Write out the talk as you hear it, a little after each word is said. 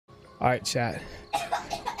All right, chat.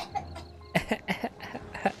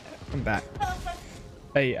 I'm back.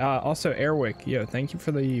 Hey, also Airwick, yo, thank you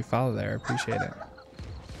for the follow there. I appreciate it.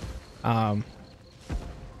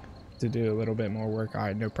 To do a little bit more work. All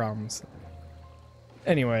right, no problems.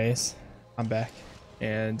 Anyways, I'm back,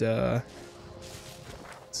 and let's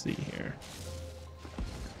see here.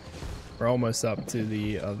 We're almost up to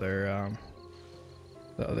the other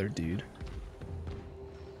dude.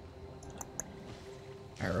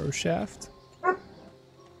 Arrow shaft.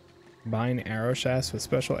 Combine arrow shafts with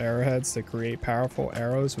special arrowheads to create powerful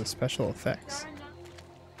arrows with special effects.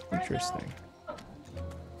 Interesting.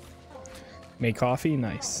 Make coffee?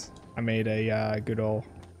 Nice. I made a good old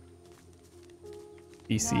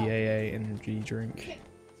BCAA energy drink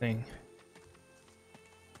thing.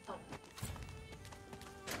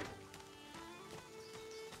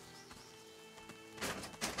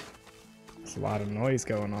 There's a lot of noise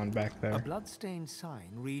going on back there. A bloodstained sign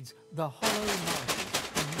reads, "The Hollow Market."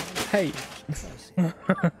 Hey!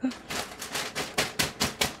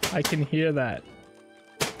 I can hear that.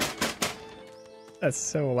 That's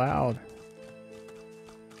so loud.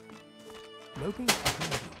 Groping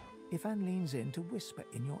behind you, Ifan leans in to whisper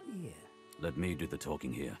in your ear. Let me do the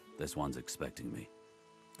talking here. This one's expecting me.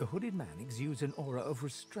 The hooded man exudes an aura of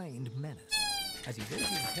restrained menace. As he raises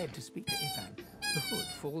his head to speak to Ifan, the hood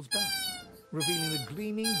falls back, revealing the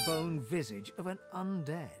gleaming bone visage of an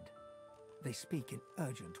undead. They speak in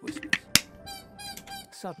urgent whispers.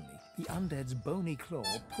 Suddenly, the undead's bony claw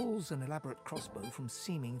pulls an elaborate crossbow from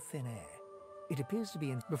seeming thin air. It appears to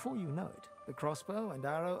be in... Before you know it, the crossbow and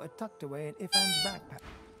arrow are tucked away in Ifan's backpack.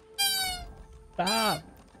 Stop!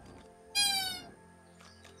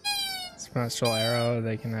 Special arrow,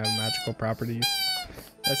 they can have magical properties.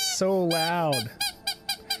 That's so loud.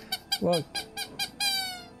 Look.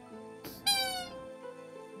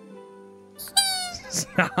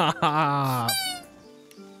 Stop.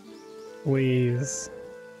 Please.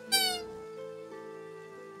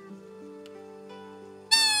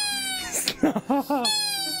 Stop.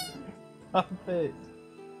 Stop it.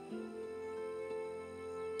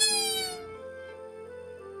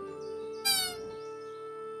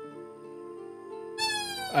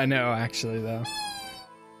 I know, actually, though.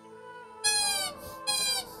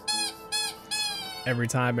 Every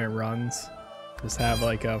time it runs, just have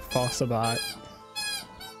like a Fossabot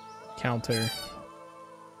counter.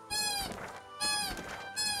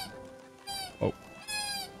 Oh.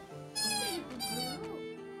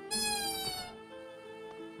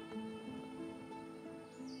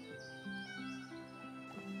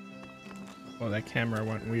 Oh, that camera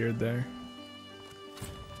went weird there.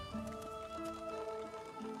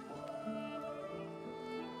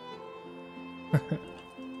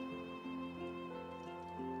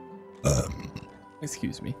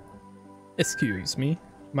 Excuse me. Excuse me.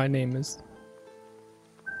 My name is...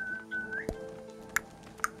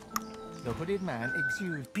 The hooded man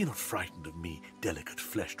exudes... Be not frightened of me,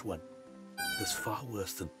 delicate-fleshed one. There's far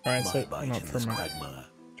worse than Alright, my so bite not in for this my quagmire.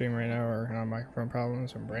 stream right now, or on microphone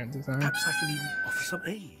problems from brand design. Perhaps I can even offer some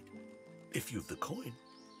aid, if you've the coin.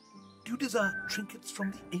 Do you desire trinkets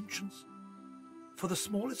from the ancients? For the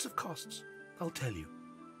smallest of costs, I'll tell you.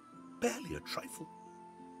 Barely a trifle.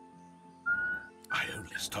 I only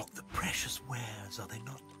stock the precious wares, are they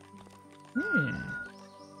not?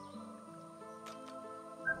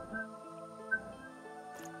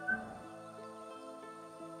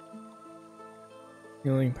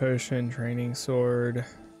 Healing potion, training sword.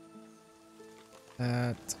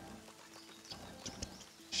 That.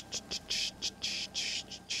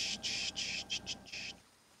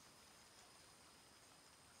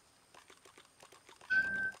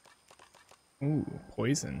 Ooh,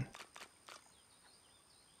 poison.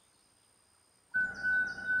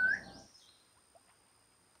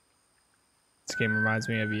 This game reminds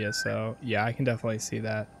me of ESO. Yeah, I can definitely see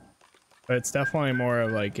that. But it's definitely more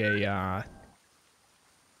of like a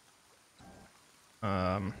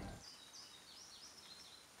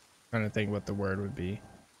trying to think what the word would be.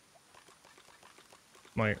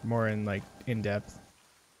 Like more in like in depth.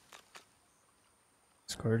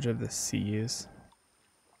 Scourge of the Seas.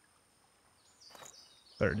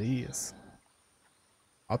 30s.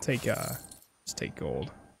 I'll take just take gold.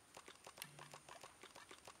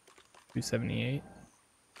 278.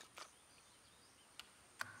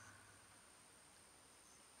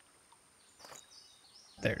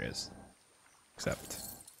 There it is. Accept.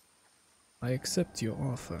 I accept your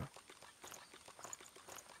offer.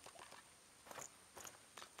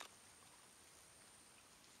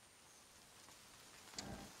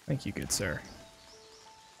 Thank you, good sir.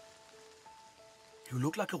 You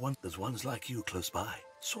look like a one. There's ones like you close by.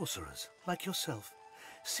 Sorcerers, like yourself.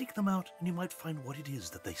 Seek them out, and you might find what it is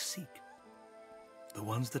that they seek. The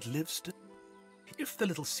ones that live still. If the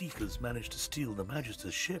little seekers manage to steal the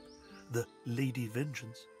Magister's ship, the Lady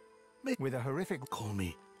Vengeance, With a horrific... call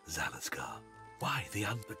me Zalaskar. Why, the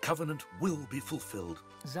Covenant will be fulfilled.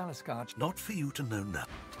 Zalaskar... Not for you to know now.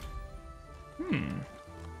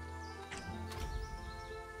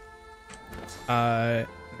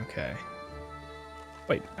 Okay.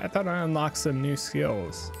 Wait, I thought I unlocked some new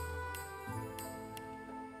skills.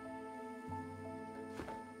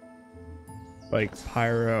 Like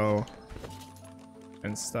pyro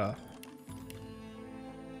and stuff.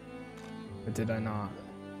 Or did I not?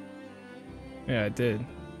 Yeah, I did.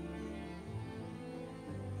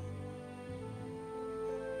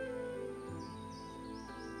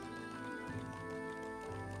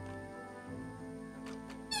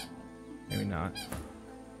 Maybe not.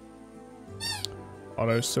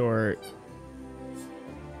 Auto sort.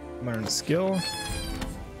 Learn skill.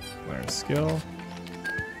 Learn skill.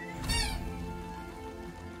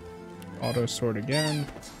 Auto sort again.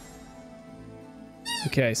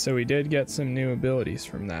 Okay, so we did get some new abilities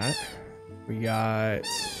from that. We got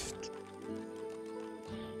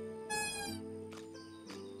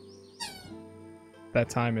that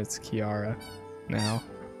time it's Kiara now.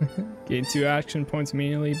 Gain 2 action points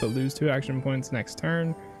immediately, but lose 2 action points next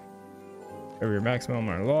turn. If your maximum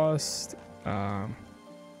are lost, can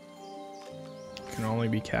only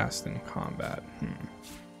be cast in combat.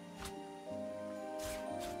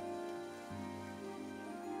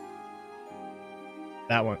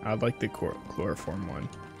 That one, I like the chloroform one.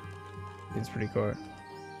 It's pretty cool.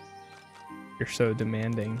 You're so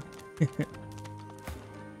demanding.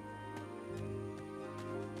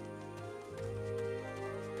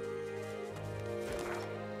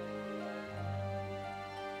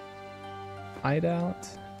 Hideout?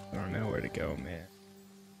 I don't know where to go, man.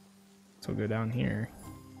 So we'll go down here.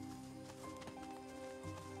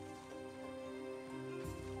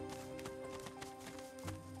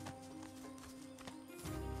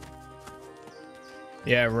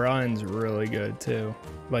 Yeah, run's really good too.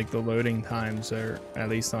 Like the loading times are, at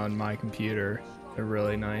least on my computer, they're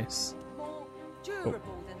really nice. More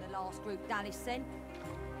durable than the last group Danny sent.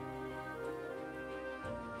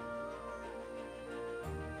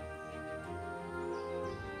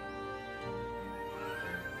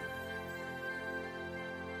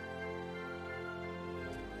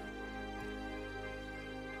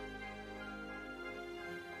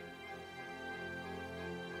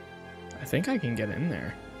 I think I can get in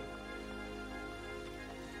there.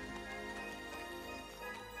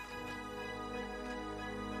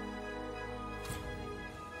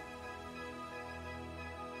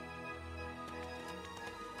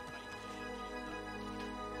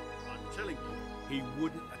 I'm telling you, he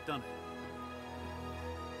wouldn't have done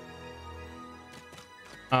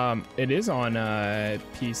it. It is on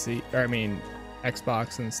PC, or I mean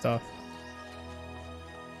Xbox and stuff.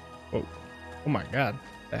 Oh my god,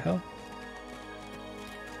 the hell?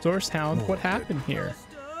 Source Hound, what happened here?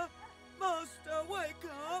 Master, wake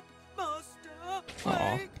up! Master,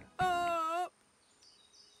 Aw. wake up!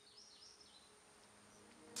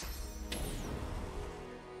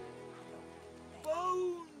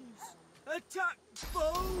 Bones! Attack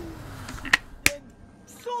bones! Then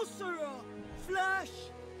sorcerer! Flash!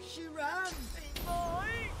 She ran!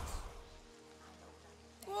 Bite!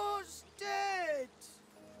 Was dead!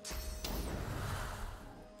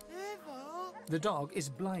 Ever? The dog is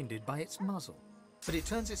blinded by its muzzle, but it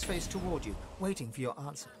turns its face toward you, waiting for your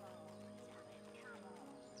answer.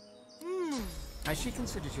 As she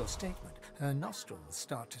considers your statement, her nostrils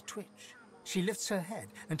start to twitch. She lifts her head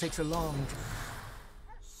and takes a long...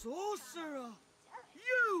 Sorcerer!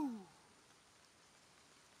 You!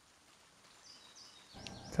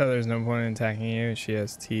 Tell her there's no point in attacking you. She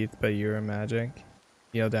has teeth, but you are magic.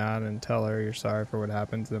 Kneel down and tell her you're sorry for what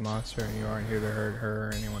happened to the monster and you aren't here to hurt her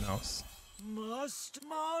or anyone else. Master!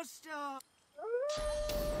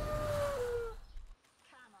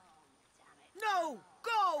 No!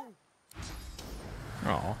 Go!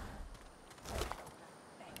 Aw.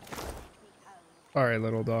 Alright,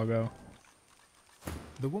 little doggo.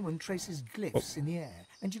 The woman traces glyphs in the air,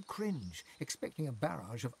 and you cringe, expecting a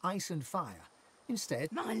barrage of ice and fire.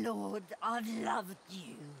 Instead, My lord, I've loved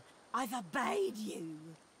you. I've obeyed you.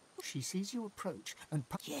 she sees you approach and...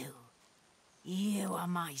 You are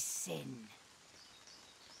my sin.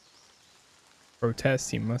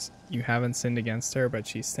 Protest, you haven't sinned against her, but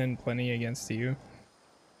she's sinned plenty against you.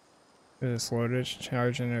 There's a slow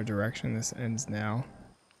charge in her direction. This ends now.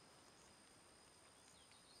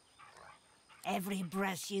 Every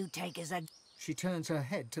breath you take is a... She turns her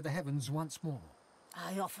head to the heavens once more.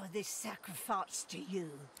 I offer this sacrifice to you.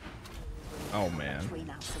 Oh man. Between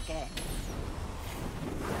us again.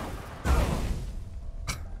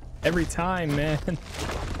 Every time, man.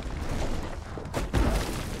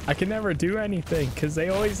 I can never do anything because they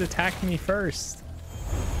always attack me first.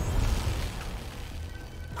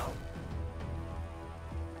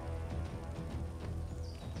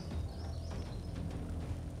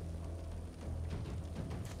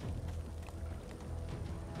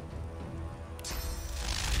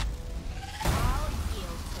 I'll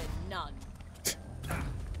yield to none.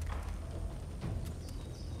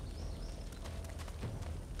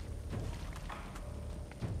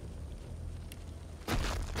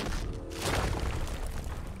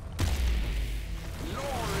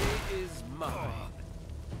 Glory is mine.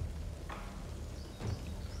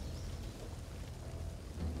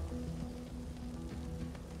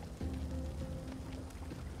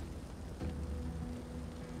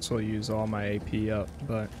 So I'll use all my AP up,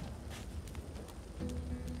 but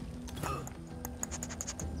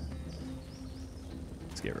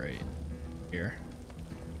let's get right here.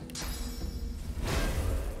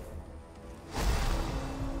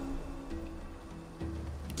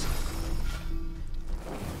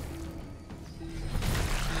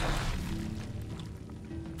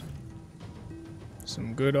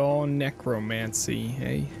 Some good old necromancy,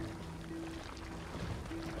 hey?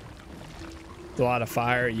 A lot of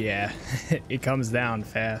fire, yeah. It comes down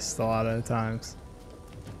fast a lot of the times.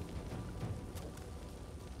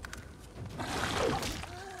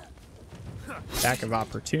 Attack of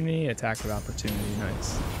opportunity,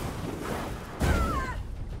 nice.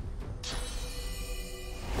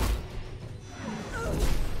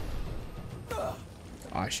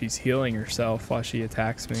 Ah, she's healing herself while she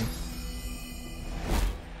attacks me.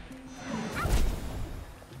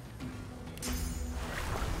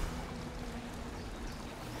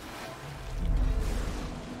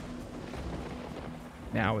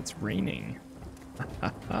 Now it's raining.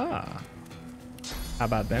 How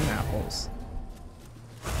about them apples?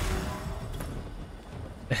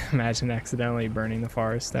 Imagine accidentally burning the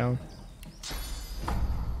forest down.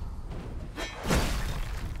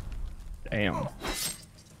 Damn.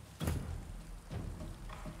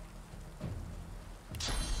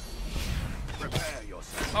 Prepare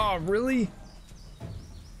yourself. Oh, really?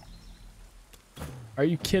 Are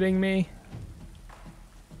you kidding me?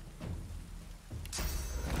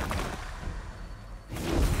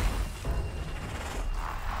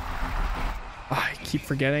 I keep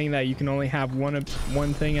forgetting that you can only have one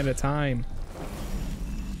thing at a time.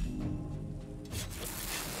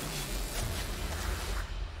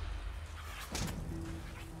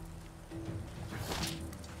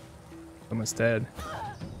 Almost dead.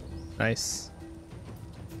 Nice.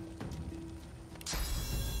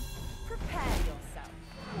 Prepare yourself.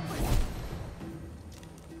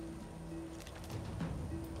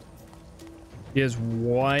 He has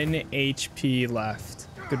 1 HP left.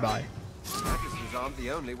 Goodbye. Magazines aren't the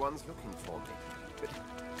only ones looking for me. But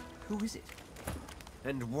who is it?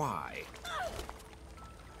 And why?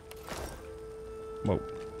 Whoa.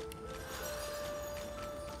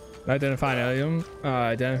 Identify an item.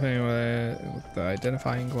 Identifying with the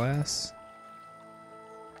identifying glass.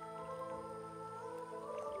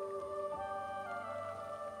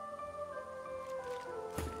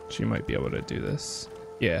 She might be able to do this.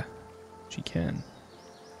 Yeah, she can.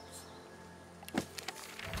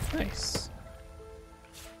 Nice.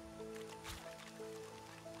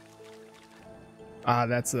 Ah,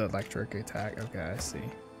 that's the electric attack. Okay, I see.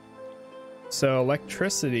 So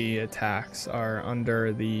electricity attacks are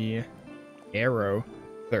under the arrow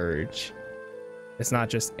surge. It's not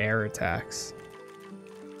just air attacks.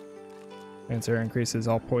 Answer increases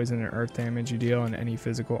all poison and earth damage you deal and any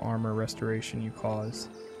physical armor restoration you cause.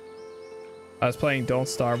 I was playing Don't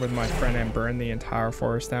Starve with my friend and burned the entire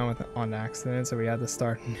forest down on accident, so we had to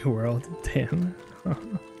start a new world. Damn.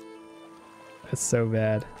 That's so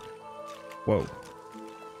bad. Whoa.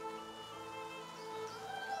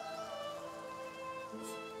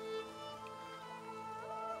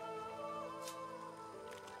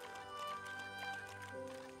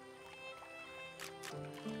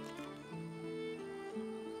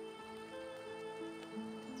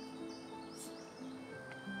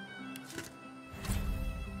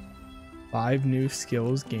 Five new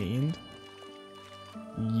skills gained.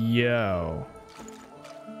 Yo.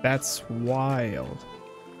 That's wild.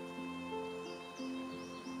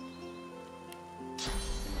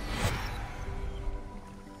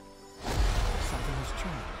 Something has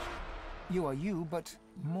changed. You are you, but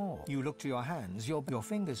more. You look to your hands, your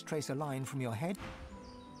fingers trace a line from your head.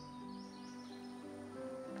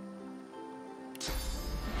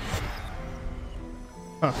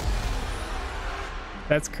 Huh.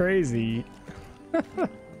 That's crazy.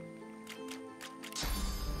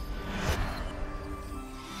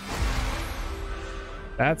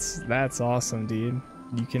 That's awesome, dude.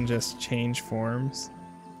 You can just change forms.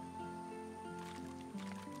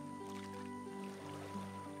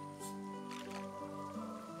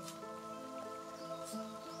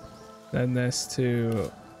 Send this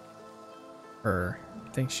to her. I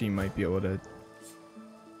think she might be able to.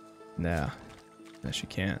 Nah, no, she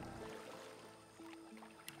can't.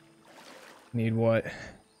 Need what?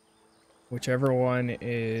 Whichever one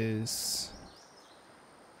is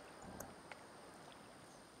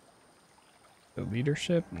the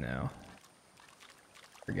leadership? No.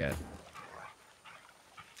 Forget.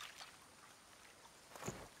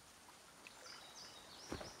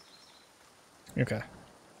 Okay.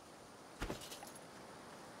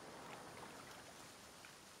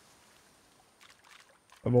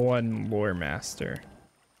 Level 1 lore master.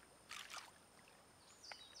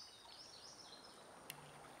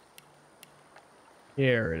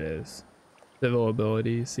 Here it is. Civil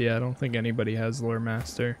abilities. Yeah, I don't think anybody has lore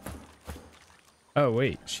master. Oh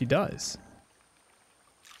wait, she does.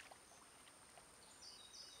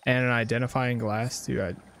 And an identifying glass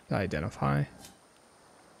to identify. Do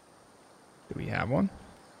we have one?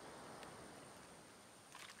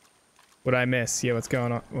 What'd I miss? Yeah, what's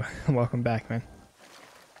going on? Welcome back, man.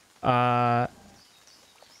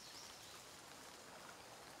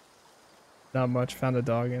 Not much. Found a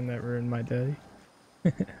dog in that ruined my day.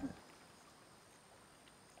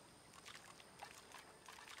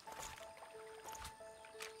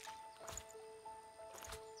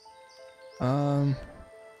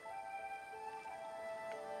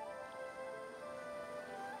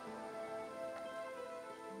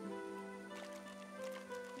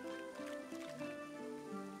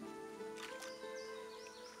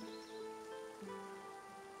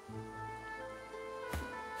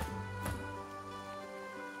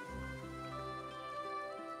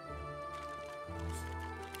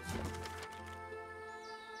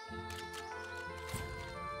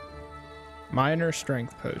 Minor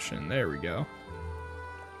strength potion. There we go.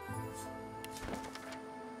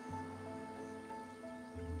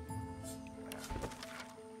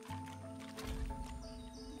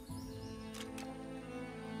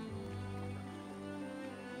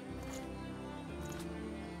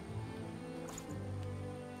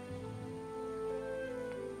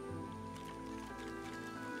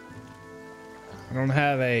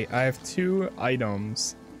 I have 2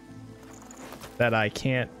 items that I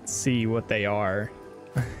can't see what they are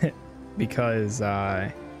because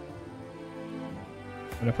I'm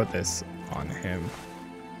gonna put this on him.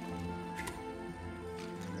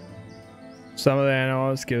 Some of the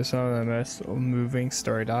animals give some of the most moving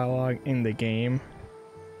story dialogue in the game.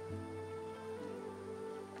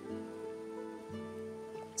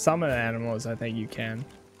 Some of the animals I think you can.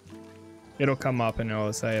 It'll come up and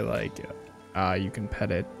it'll say like you can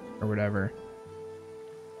pet it or whatever.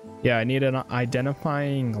 Yeah, I need an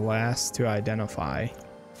identifying glass to identify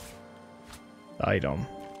the item,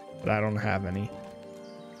 but I don't have any,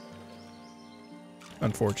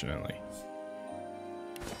 unfortunately.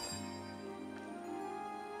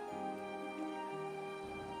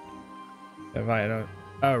 If I don't,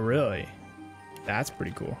 oh really? That's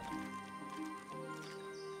pretty cool.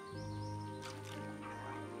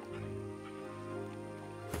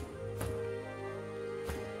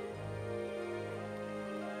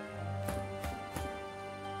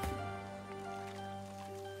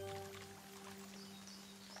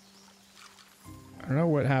 I don't know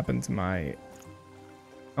what happened to my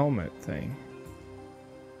helmet thing.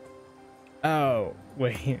 Oh,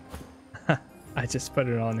 wait. I just put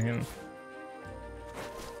it on him.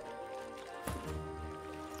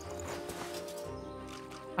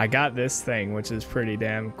 I got this thing, which is pretty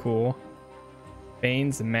damn cool.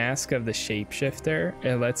 Bane's Mask of the Shapeshifter.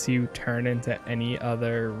 It lets you turn into any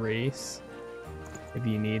other race if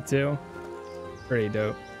you need to. Pretty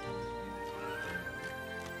dope.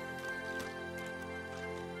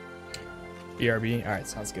 BRB. All right,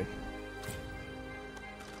 sounds good.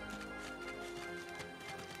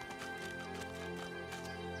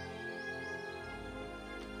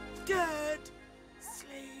 Dead.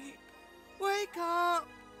 Sleep. Wake up.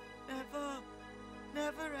 Never.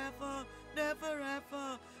 Never ever. Never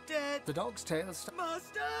ever. Dead. The dog's tail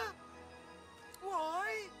Master?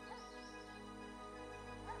 Why?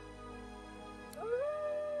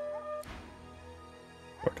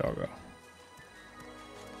 Poor doggo.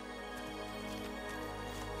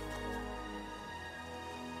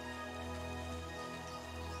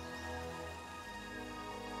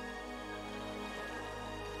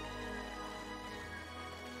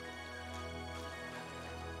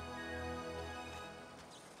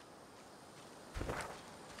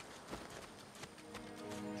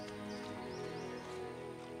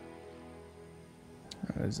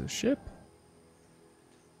 there's a ship.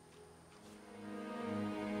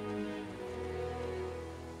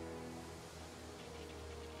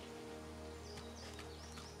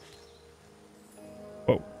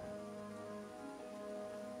 Whoa.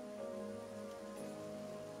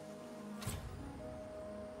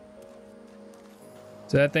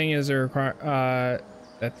 So that thing is a requirement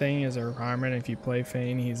if you play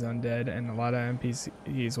Fane. He's undead, and a lot of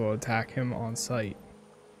NPCs will attack him on sight.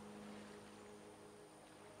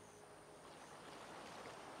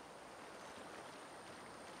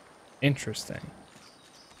 Interesting.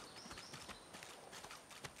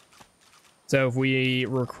 So if we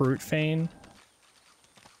recruit Fane,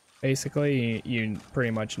 basically you pretty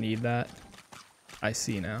much need that. I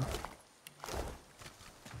see now.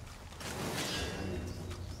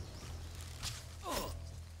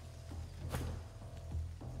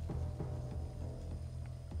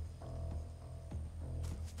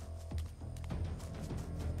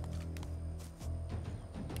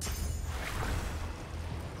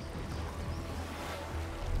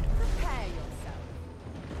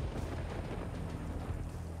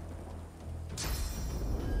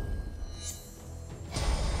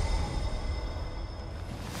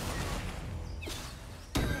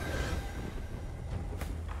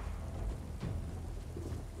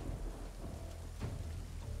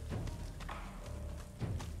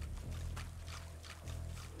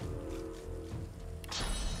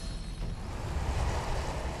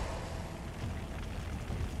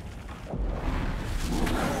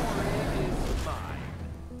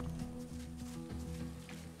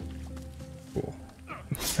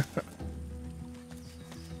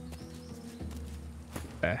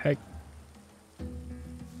 The heck?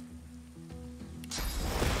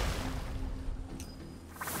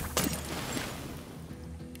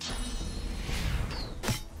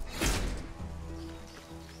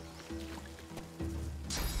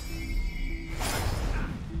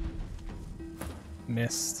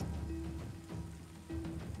 Missed.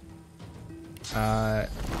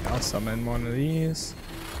 I'll summon one of these.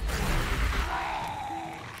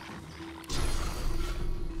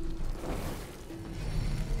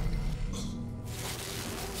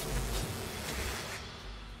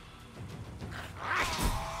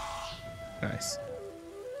 Nice.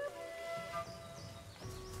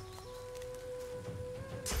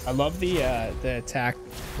 I love the attack,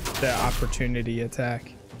 the opportunity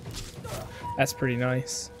attack. That's pretty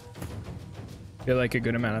nice. I feel like a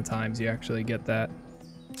good amount of times you actually get that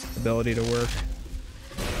ability to work.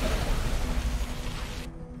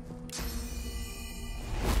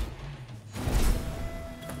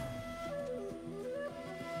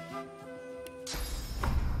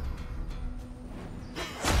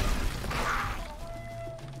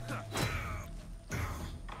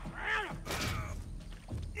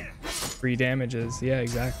 Free damages, yeah,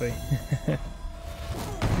 exactly.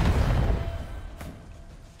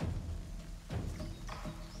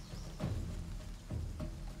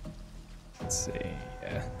 Let's see,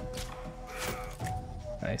 yeah.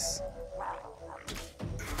 Nice.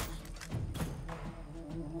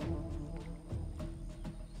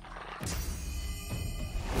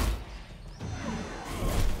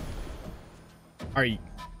 Are you,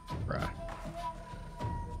 bruh?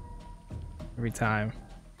 Every time.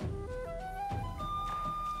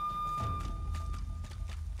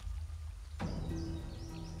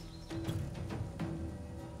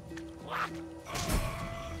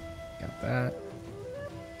 Got that.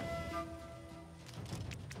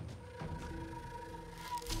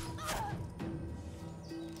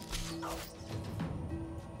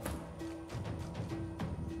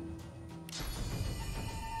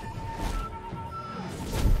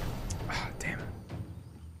 Ah, damn it.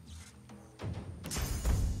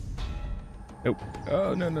 Nope.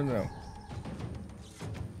 Oh, no, no, no.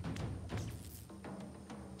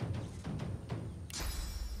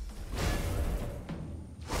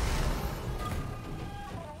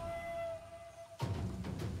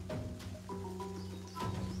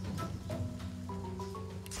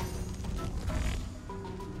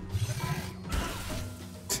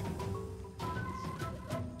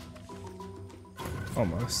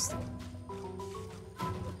 Almost.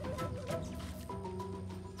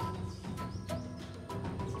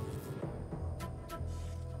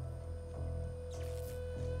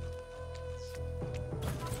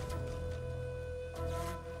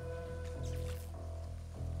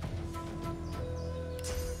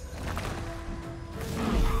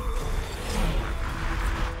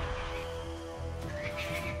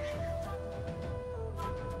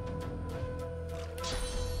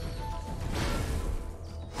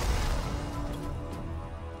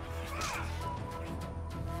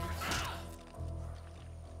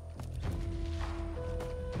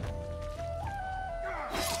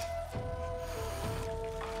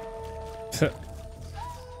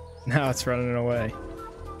 Now it's running away.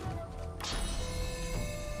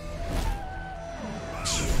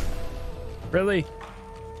 Really?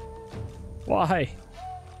 Why?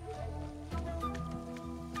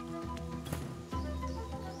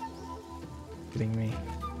 Kidding me.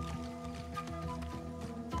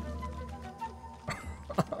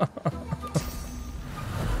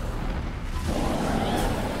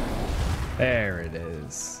 There it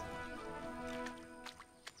is.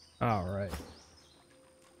 All right.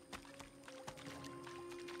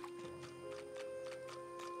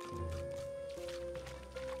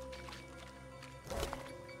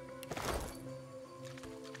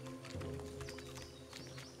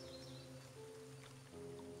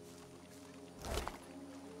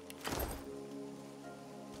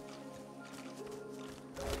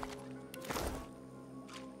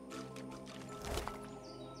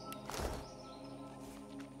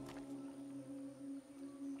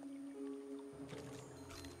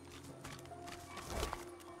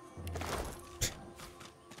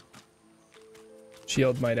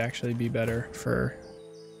 Shield might actually be better for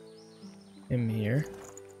him here.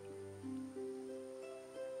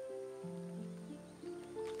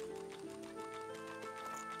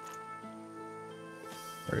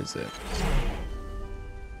 Where is it?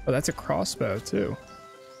 Oh, that's a crossbow too.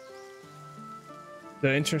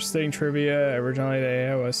 The interesting trivia, originally the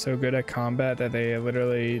AI was so good at combat that they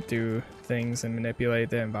literally do things and manipulate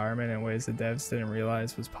the environment in ways the devs didn't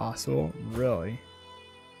realize was possible. Really?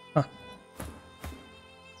 Huh.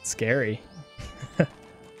 Scary.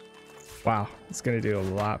 Wow, it's gonna do a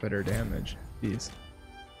lot better damage. Jeez.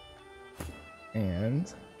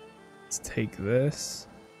 And let's take this.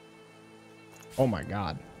 Oh my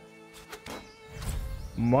god.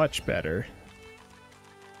 Much better.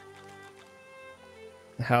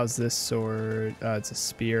 How's this sword? It's a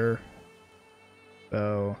spear.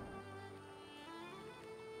 Bow.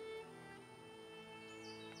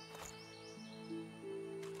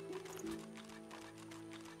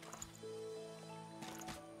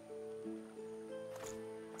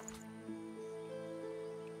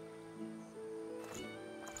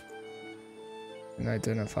 An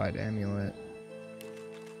identified amulet.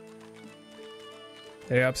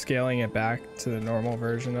 They're upscaling it back to the normal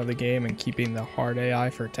version of the game and keeping the hard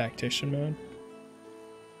AI for tactician mode.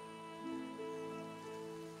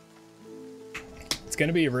 It's going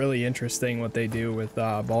to be really interesting what they do with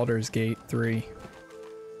Baldur's Gate 3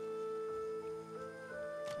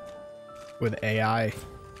 with AI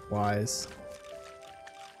wise.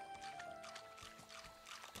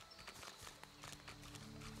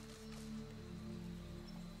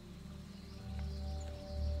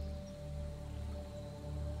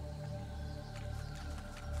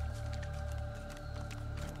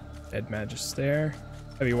 Dead Magister.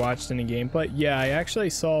 Have you watched any gameplay? Yeah, I actually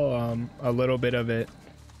saw a little bit of it.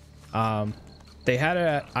 They had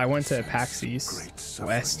a. I went to PAX East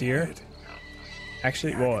last year.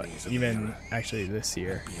 Actually, well, even actually this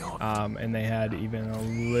year. And they had even a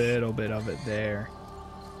little bit of it there.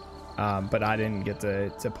 But I didn't get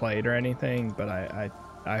to play it or anything. But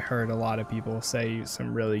I heard a lot of people say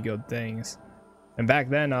some really good things. And back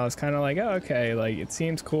then I was kind of like, oh, okay, like it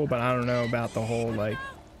seems cool, but I don't know about the whole like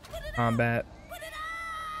combat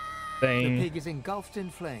thing. The pig is engulfed in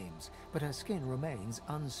flames, but her skin remains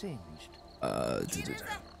unsinged.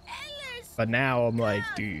 But now I'm like,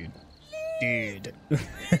 dude.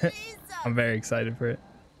 I'm very excited for it.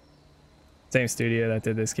 Same studio that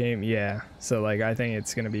did this game, yeah. So like, I think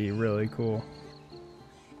it's gonna be really cool.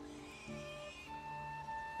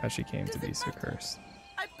 How she came to be so cursed.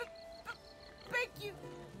 I beg you,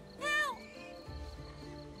 help!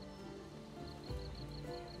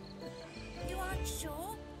 You aren't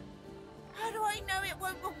sure? How do I know it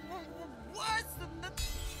won't be worse than the...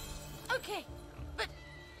 Okay, but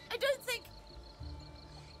I don't think...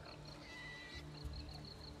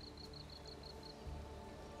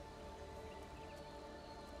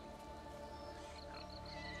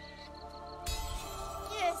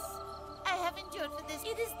 Yes, I have endured for this.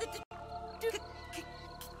 It is the...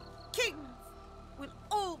 Kings will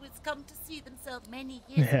always come to see themselves many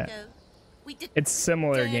years ago. We did it's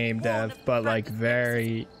similar game dev, but like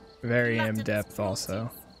very in-depth also.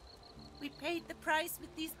 We paid the price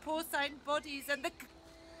with these porcine bodies and the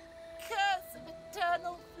curse of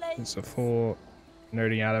eternal flame. It's a full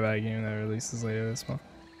nerding out about a game that releases later this month.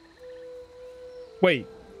 Wait,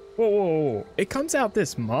 whoa. It comes out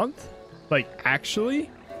this month? Like, actually?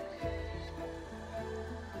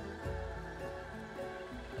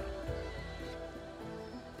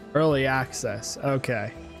 Early access,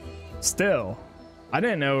 okay. Still, I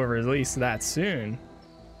didn't know it released that soon.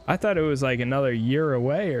 I thought it was like another year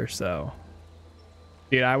away or so.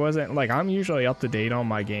 Dude, I wasn't like, I'm usually up to date on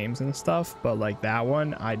my games and stuff, but like that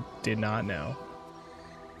one, I did not know.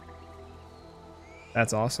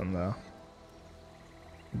 That's awesome though.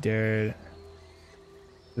 Dude.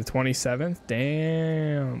 The 27th?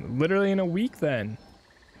 Damn. Literally in a week then.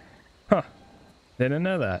 Huh. Didn't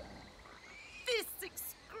know that.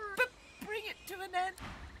 Bring it to an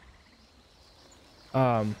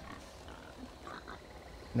end.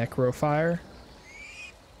 Necrofire.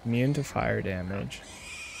 Immune to fire damage.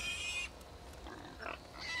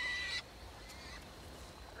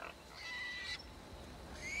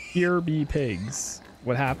 Here be pigs.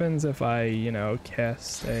 What happens if I, you know,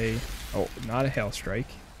 cast a... Oh, not a hail strike.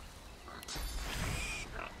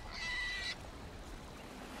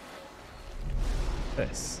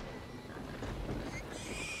 This.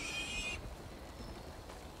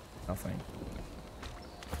 Nothing.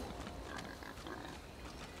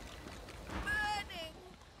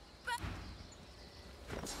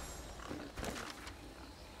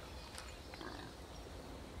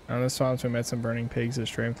 On the swamps, we met some burning pigs as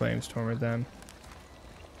strange flames tormented them.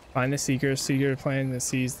 Find the seekers. Seeker plan to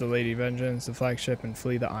seize the Lady Vengeance, the flagship, and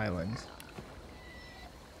flee the island.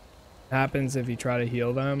 Happens if you try to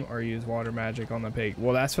heal them or use water magic on the pig.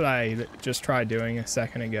 Well, that's what I just tried doing a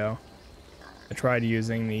second ago. I tried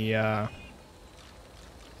using the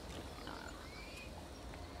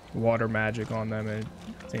water magic on them and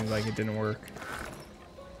it seems like it didn't work.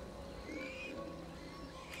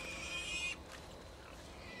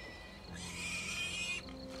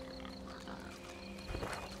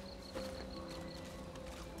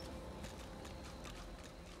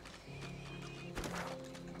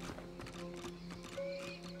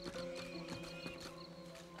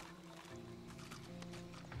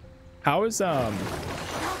 How is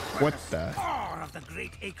what the? Of the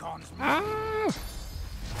great acorns. Ah!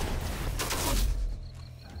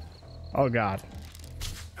 Oh god.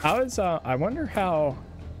 How is I wonder how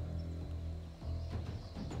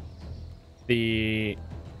the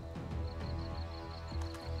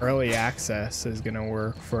early access is gonna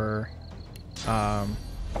work for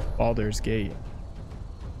Baldur's Gate.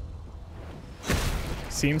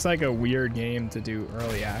 Seems like a weird game to do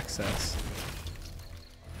early access.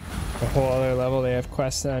 A whole other level. They have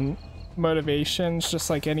quests and motivations just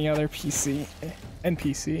like any other NPC.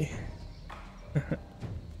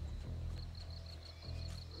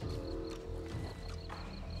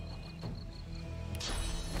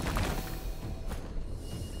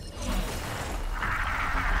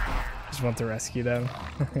 Just want to rescue them.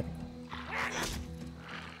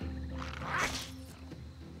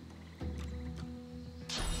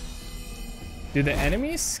 Do the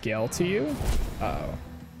enemies scale to you? Uh-oh.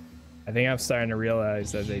 I think I'm starting to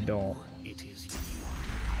realize that they don't.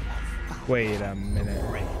 Wait a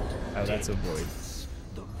minute. Oh, that's a void.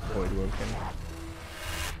 Void woken.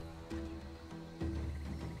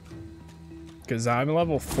 Because I'm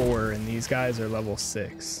level 4 and these guys are level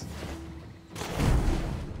 6.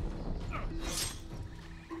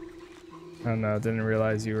 Oh no, didn't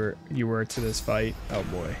realize you were to this fight. Oh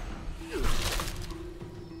boy.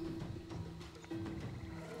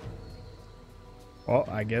 Well,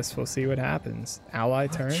 I guess we'll see what happens. Ally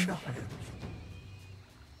turn.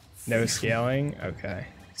 No scaling. Okay.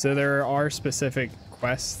 So there are specific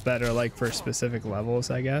quests that are like for specific levels,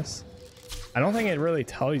 I guess. I don't think it really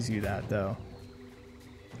tells you that though.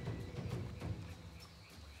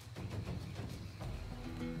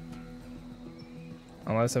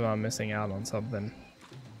 Unless if I'm missing out on something.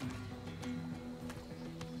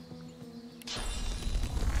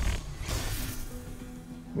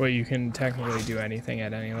 Well, you can technically do anything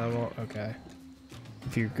at any level? Okay.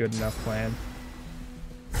 If you're good enough plan.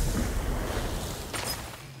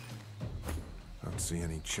 Don't see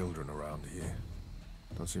any children around here.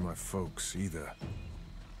 Don't see my folks either.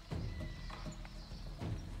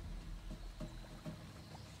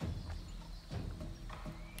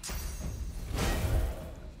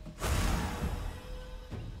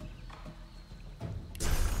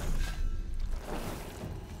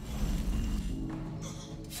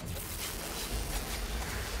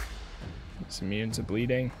 It's immune to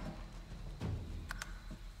bleeding.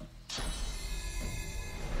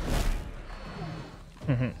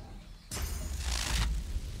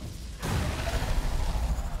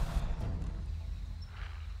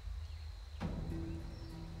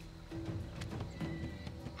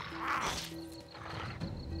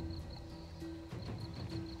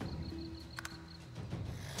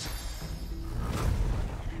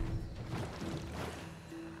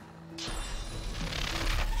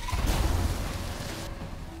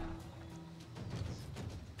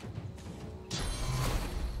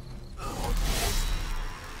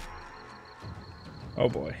 Oh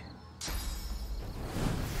boy.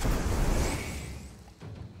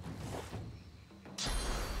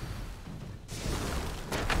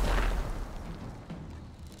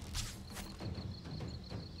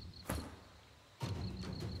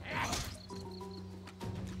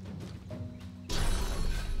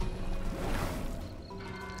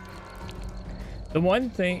 The one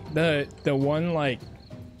thing, the one like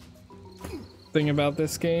thing about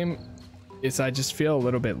this game is I just feel a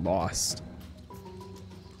little bit lost.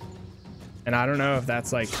 And I don't know if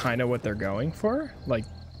that's like kind of what they're going for. Like,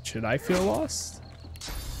 should I feel lost?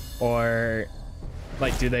 Or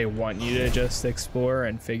like, do they want you to just explore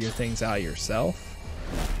and figure things out yourself?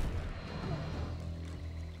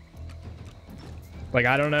 Like,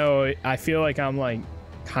 I don't know. I feel like I'm like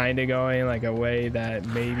kind of going like a way that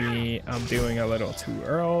maybe I'm doing a little too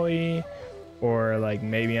early, or like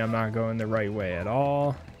maybe I'm not going the right way at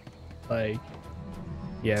all. Like,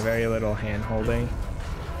 yeah, very little hand holding.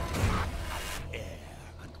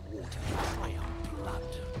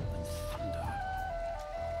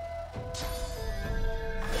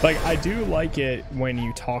 Like, I do like it when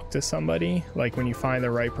you talk to somebody, like when you find the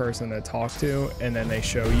right person to talk to and then they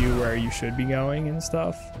show you where you should be going and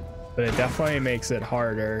stuff. But it definitely makes it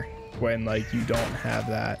harder when like you don't have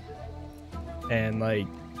that. And like,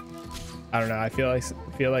 I don't know, I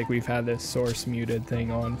feel like we've had this source muted thing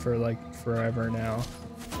on for like forever now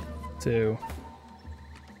too.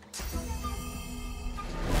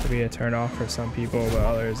 To be a turn off for some people, but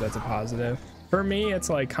others that's a positive. For me, it's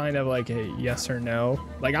like kind of like a yes or no.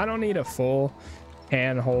 Like, I don't need a full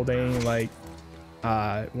hand holding like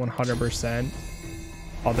 100%.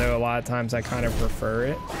 Although a lot of times I kind of prefer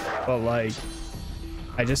it, but like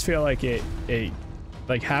I just feel like it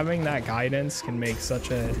like having that guidance can make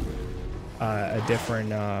such a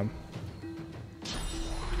different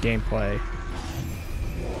gameplay.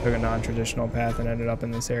 Took a non-traditional path and ended up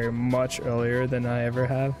in this area much earlier than I ever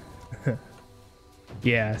have.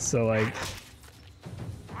 Yeah, so like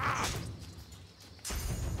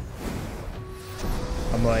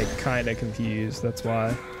I'm like kind of confused, that's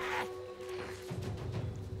why.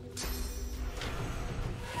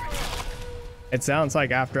 It sounds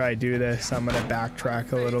like after I do this, I'm gonna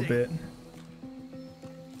backtrack a little bit.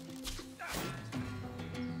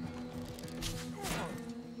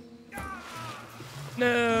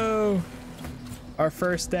 No! Our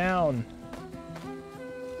first down.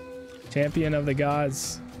 Champion of the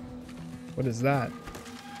gods. What is that?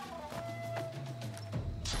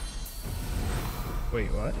 Wait,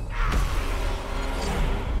 what?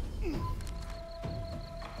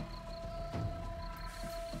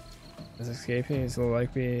 As escaping is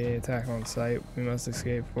likely attack on sight. We must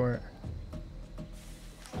escape for it.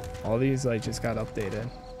 All these like just got updated.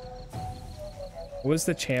 What was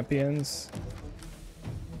the champions?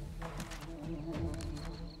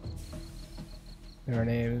 Their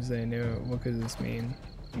names, they knew it. What could this mean?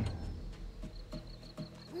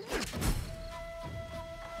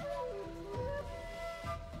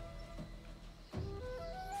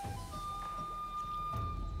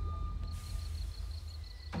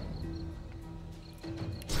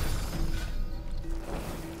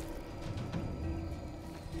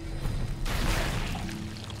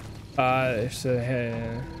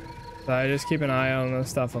 So I just keep an eye on the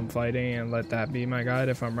stuff I'm fighting and let that be my guide.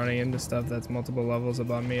 If I'm running into stuff that's multiple levels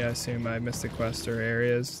above me, I assume I missed a quest or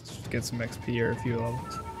areas to get some XP or a few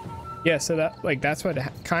levels. Yeah, so that like that's what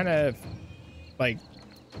kind of like,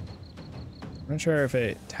 I'm not sure if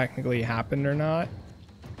it technically happened or not,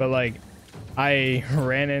 but like I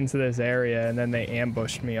ran into this area and then they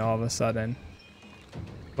ambushed me all of a sudden.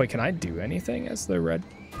 Wait, can I do anything as the Red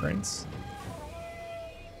Prince?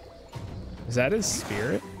 Is that his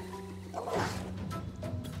spirit?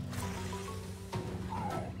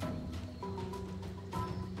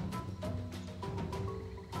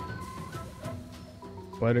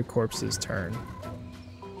 Blooded corpse's turn.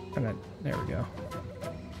 And then, there we go.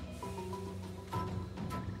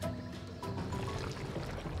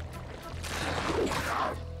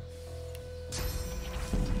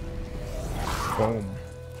 Boom.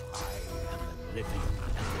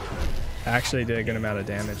 Actually did a good amount of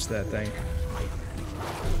damage to that thing.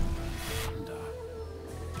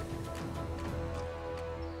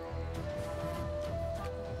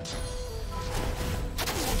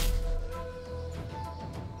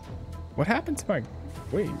 What happened to my...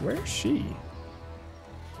 Wait, where's she?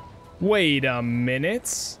 Wait a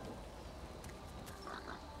minute.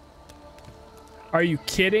 Are you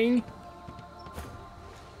kidding?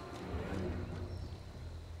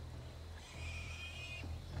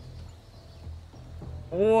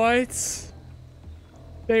 What?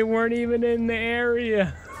 They weren't even in the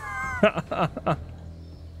area.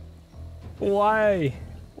 Why?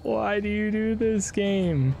 Why do you do this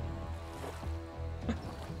game?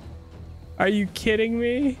 Are you kidding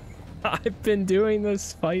me? I've been doing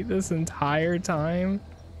this fight this entire time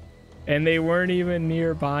and they weren't even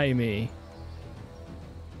nearby me.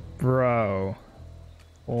 Bro.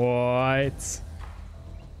 What?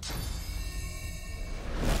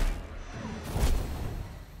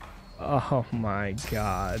 Oh my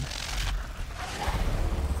god.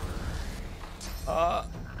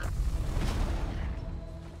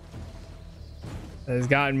 That has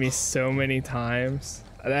gotten me so many times.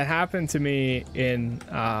 That happened to me in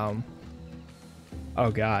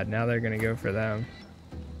oh god, now they're gonna go for them.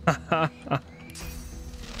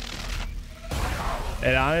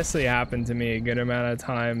 It honestly happened to me a good amount of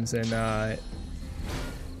times in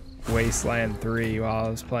Wasteland 3 while I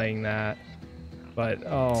was playing that. But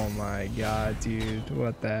oh my god, dude,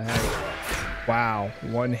 what the heck? Wow,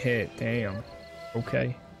 one hit, damn.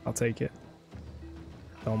 Okay, I'll take it.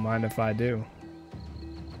 Don't mind if I do.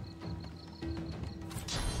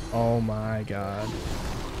 Oh my god.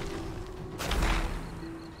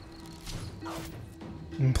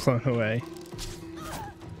 I'm blown away.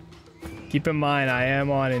 Keep in mind, I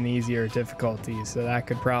am on an easier difficulty, so that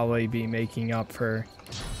could probably be making up for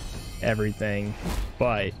everything,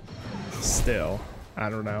 but still, I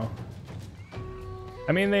don't know.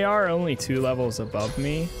 I mean, they are only 2 levels above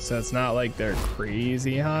me, so it's not like they're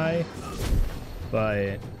crazy high,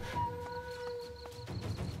 but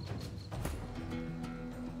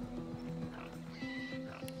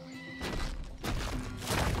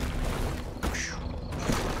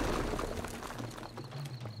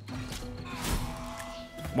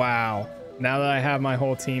wow. Now that I have my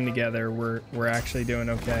whole team together, we're actually doing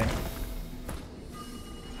okay.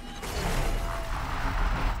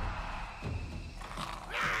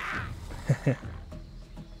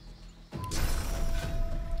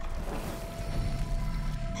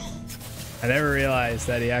 I never realized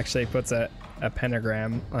that he actually puts a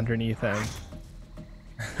pentagram underneath him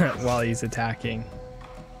while he's attacking.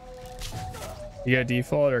 You go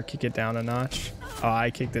default or kick it down a notch? Oh, I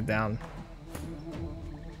kicked it down.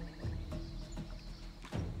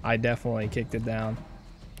 I definitely kicked it down,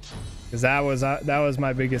 because that was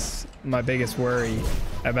my biggest worry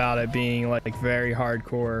about it being like very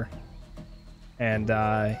hardcore and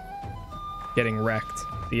getting wrecked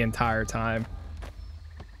the entire time,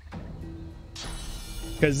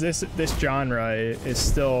 because this genre is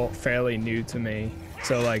still fairly new to me.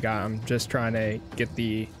 So like I'm just trying to get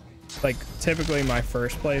the, like, typically my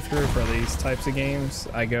first playthrough for these types of games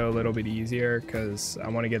I go a little bit easier because I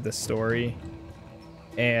want to get the story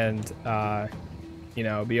and you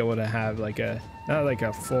know, be able to have like a, not like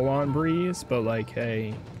a full-on breeze, but like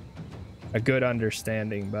a good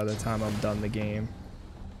understanding by the time I'm done the game.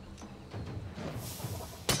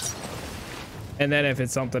 And then if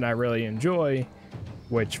it's something I really enjoy,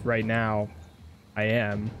 which right now I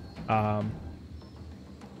am,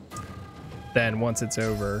 then once it's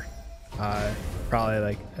over, probably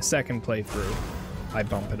like a second playthrough, I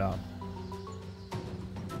bump it up.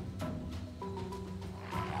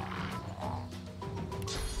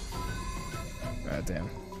 God damn.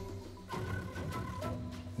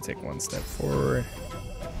 Take one step forward.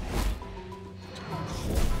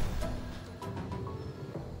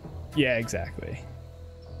 Yeah, exactly.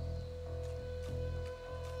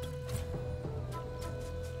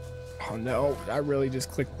 Oh no, I really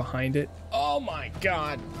just clicked behind it. Oh my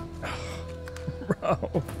god.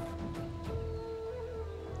 Bro.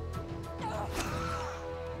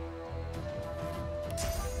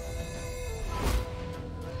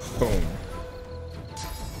 Boom.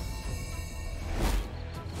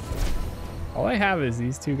 All I have is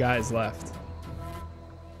these 2 guys left.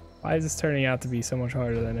 Why is this turning out to be so much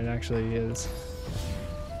harder than it actually is?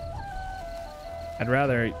 I'd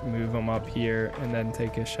rather move them up here and then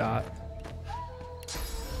take a shot.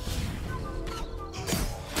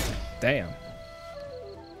 Damn.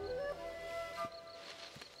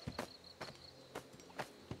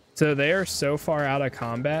 So they are so far out of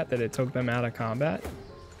combat that it took them out of combat?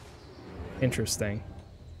 Interesting.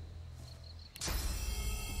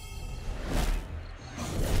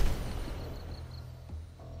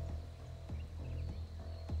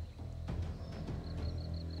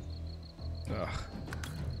 Ugh.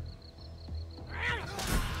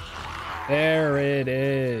 There it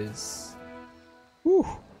is. Whew.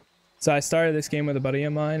 So I started this game with a buddy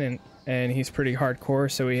of mine, and he's pretty hardcore,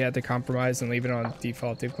 so we had to compromise and leave it on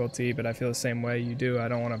default difficulty, but I feel the same way you do. I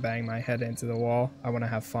don't want to bang my head into the wall. I want to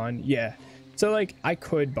have fun. Yeah. So like I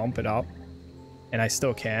could bump it up, and I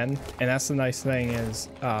still can. And that's the nice thing is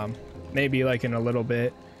maybe like in a little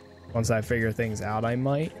bit, once I figure things out, I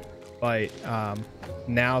might. But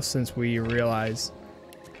now since we realize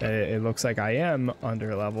that it looks like I am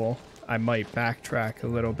under level, I might backtrack a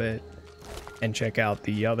little bit and check out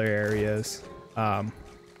the other areas. I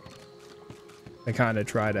kind of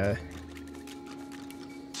try to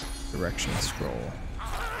direction scroll.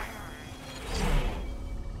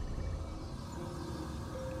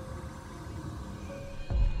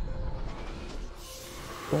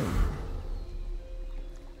 Boom.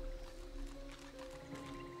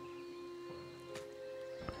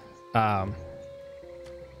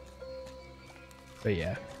 But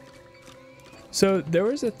yeah. So there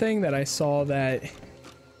was a thing that I saw that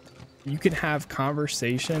you can have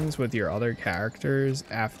conversations with your other characters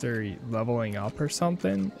after leveling up or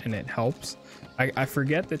something, and it helps. I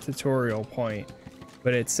forget the tutorial point,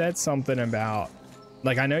 but it said something about,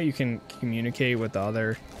 like, I know you can communicate with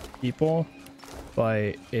other people,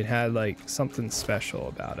 but it had like something special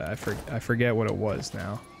about it. I forget what it was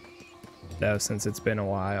now, though, since it's been a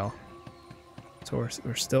while. So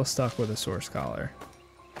we're still stuck with a source collar.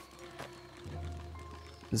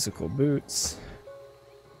 Physical boots.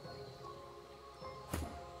 I'm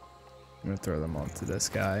gonna throw them onto this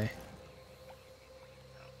guy.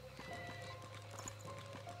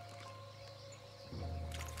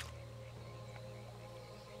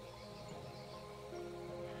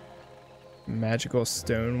 Magical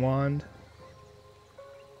stone wand.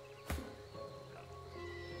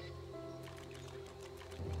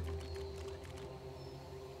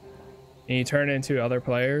 Can you turn into other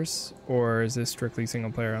players, or is this strictly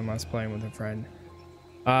single player unless playing with a friend?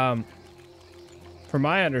 From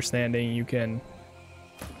my understanding, you can,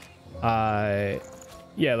 yeah,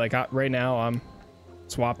 like right now I'm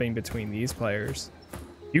swapping between these players.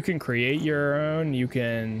 You can create your own. You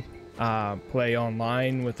can play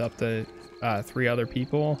online with up to 3 other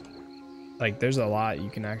people. Like, there's a lot you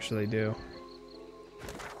can actually do.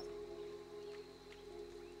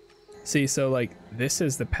 See, so like this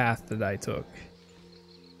is the path that I took.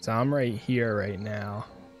 So I'm right here right now.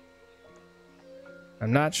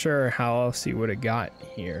 I'm not sure how else you would have got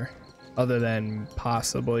here, other than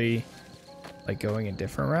possibly like going a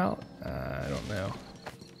different route. I don't know.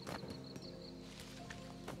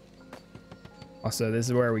 Also, this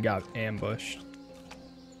is where we got ambushed.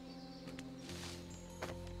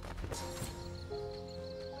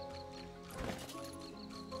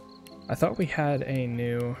 I thought we had a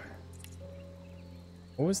new...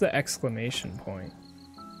 What was the exclamation point?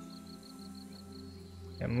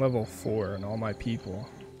 I'm level 4 and all my people.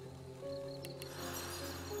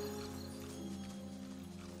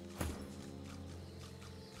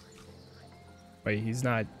 Wait, he's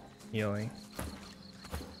not healing.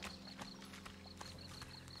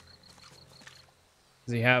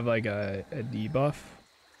 Does he have like a debuff?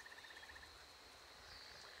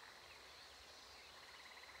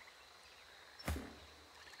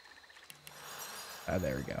 Ah,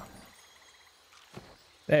 there we go.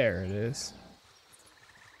 There it is.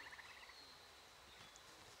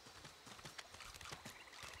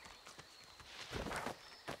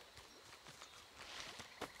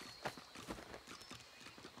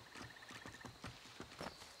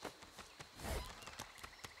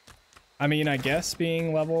 I mean, I guess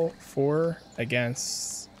being level 4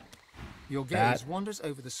 against your gaze wanders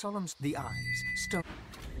over the solemn, the eyes, stone.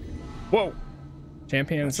 Whoa!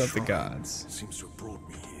 Champions of the gods. Seems to have brought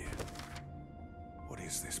me here. What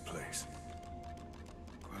is this place?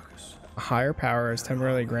 A higher power is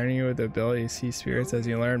temporarily granting you the ability to see spirits as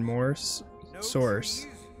you learn more source.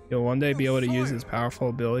 You'll one day be able to use this powerful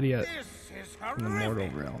ability in the mortal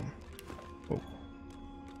realm. Whoa.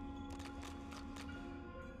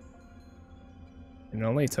 It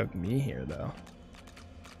only took me here though.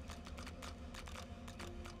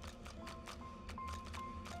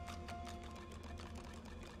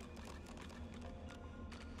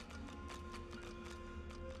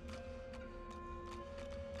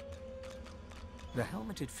 The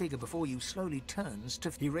helmeted figure before you slowly turns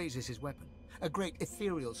to... He raises his weapon, a great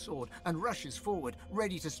ethereal sword, and rushes forward,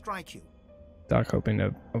 ready to strike you. Doc, hoping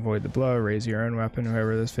to avoid the blow, raise your own weapon.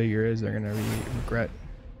 Whoever this figure is, they're gonna regret.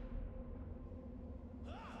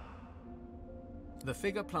 The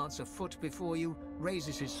figure plants a foot before you,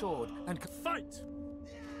 raises his sword, and... Fight!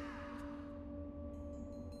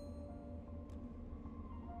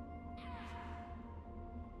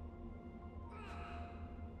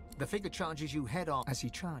 The figure charges you head on. As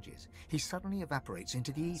he charges, he suddenly evaporates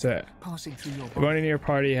into the ether, passing through your body. Everyone in your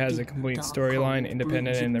party has a complete storyline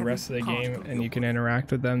independent in the rest of the game, and you can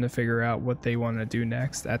interact with them to figure out what they want to do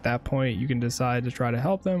next. At that point, you can decide to try to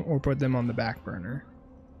help them or put them on the back burner.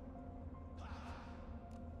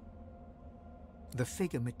 The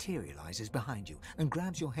figure materializes behind you and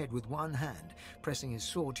grabs your head with one hand, pressing his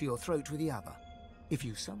sword to your throat with the other. If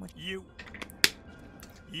you so much...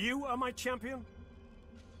 You are my champion?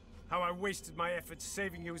 How I wasted my efforts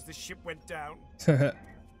saving you as the ship went down.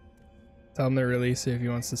 Tell him to release it if he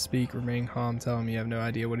wants to speak. Remain calm. Tell him you have no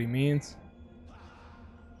idea what he means.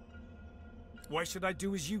 Why should I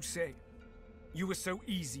do as you say? You were so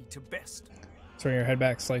easy to best. Turn your head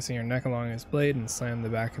back, slicing your neck along his blade, and slam the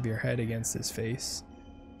back of your head against his face.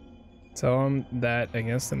 Tell him that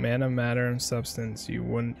against a man of matter and substance, you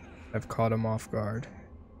wouldn't have caught him off guard.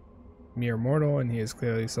 Mere mortal, and he is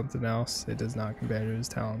clearly something else. It does not compare to his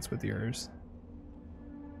talents with yours.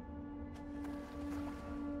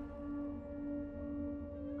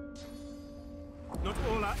 Not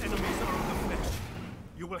all our enemies are of the flesh.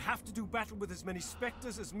 You will have to do battle with as many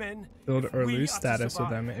specters as men. Build or lose status with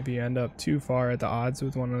them. If you end up too far at the odds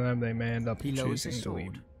with one of them, they may end up choosing to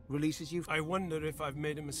leave. Releases you. I wonder if I've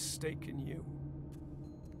made a mistake in you.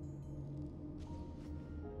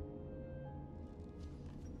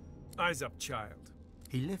 Eyes up, child.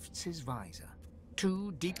 He lifts his visor.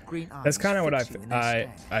 Two deep green eyes. That's kind of what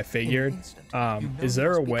I figured. Is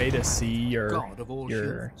there a way to see your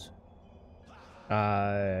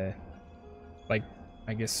like,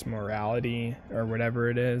 I guess, morality or whatever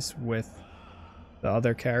it is with the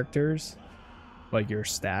other characters, like your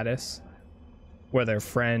status, whether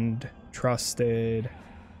friend, trusted,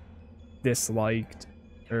 disliked,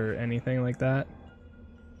 or anything like that?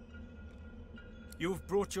 You have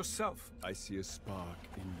brought yourself. I see a spark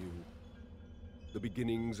in you. The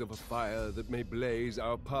beginnings of a fire that may blaze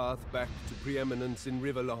our path back to preeminence in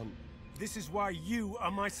Rivellon. This is why you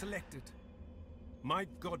are my selected. My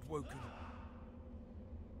Godwoken.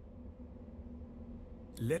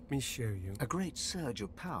 Let me show you. A great surge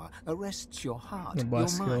of power arrests your heart, your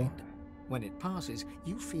mind. When it passes,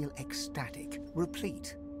 you feel ecstatic,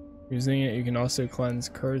 replete. Using it, you can also cleanse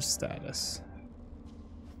curse status.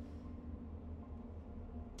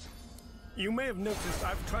 You may have noticed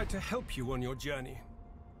I've tried to help you on your journey.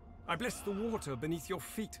 I blessed the water beneath your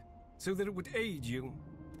feet so that it would aid you.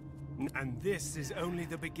 And this is only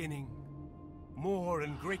the beginning. More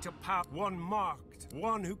and greater power, one marked,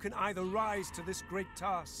 one who can either rise to this great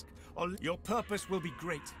task, or your purpose will be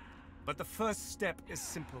great. But the first step is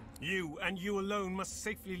simple. You and you alone must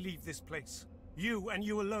safely leave this place. You and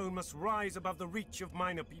you alone must rise above the reach of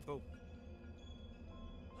minor people.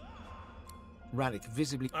 Radic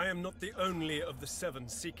visibly... I am not the only of the seven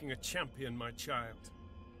seeking a champion, my child.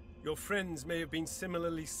 Your friends may have been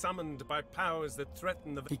similarly summoned by powers that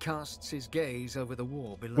threaten the... He casts his gaze over the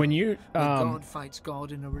war below. When you, God fights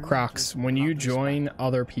God in a Crocs, when you join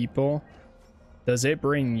other people, does it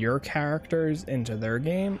bring your characters into their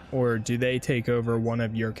game, or do they take over one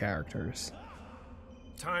of your characters?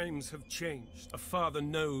 Times have changed. A father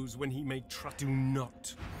knows when he may trust. Do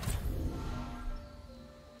not.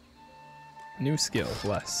 New skill,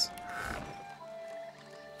 bless.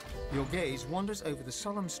 Your gaze wanders over the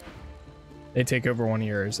solemn... They take over one of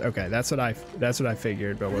yours. Okay, that's what I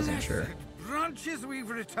figured, but wasn't sure. Branches, we've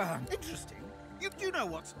returned. Interesting. You know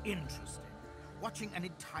what's interesting? Watching an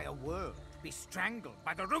entire world be strangled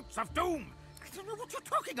by the roots of doom. I don't know what you're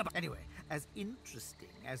talking about. Anyway, as interesting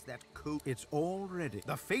as that coup, it's all ready.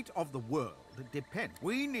 The fate of the world depends.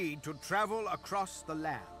 We need to travel across the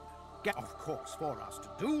land. Of course, for us to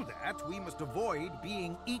do that, we must avoid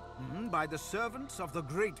being eaten by the servants of the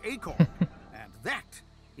Great Acorn. And that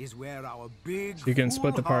is where our big... You can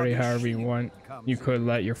split the party however you want. You could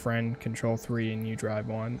let your friend control 3 and you drive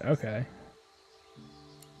 1. Okay.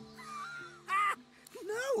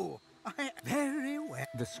 No! Very well.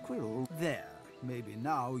 The squirrel there. Maybe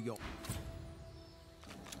now you're...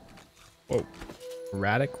 Whoa.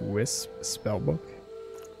 Radic Wisp spellbook.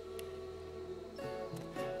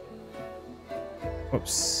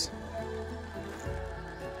 Oops.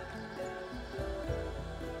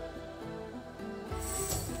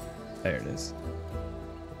 There it is.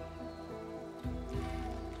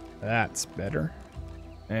 That's better.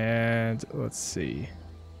 And let's see.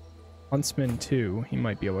 Huntsman 2, he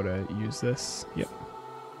might be able to use this. Yep.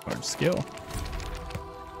 Large skill.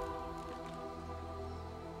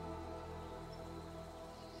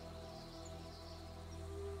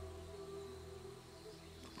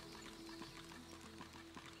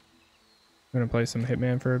 I'm gonna play some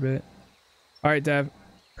Hitman for a bit. All right, Dev.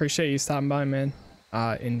 Appreciate you stopping by, man.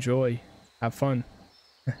 Enjoy. Have fun.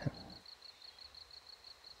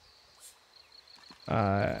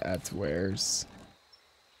 That's where's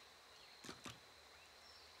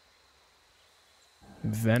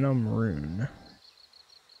Venom Rune.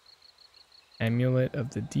 Amulet of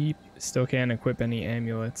the Deep. Still can't equip any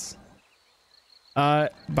amulets. By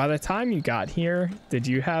the time you got here, did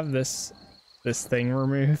you have this thing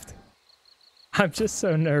removed? I'm just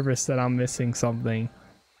so nervous that I'm missing something.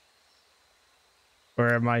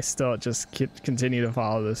 Or am I still just continue to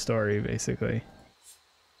follow the story, basically?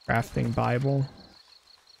 Crafting Bible.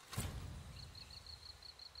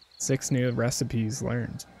 6 new recipes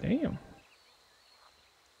learned. Damn.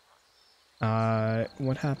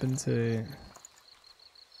 What happened to...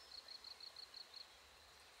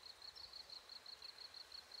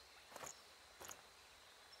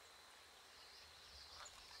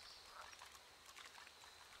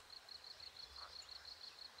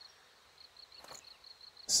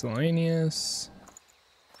 Miscellaneous.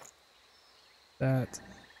 That.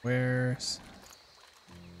 Where's...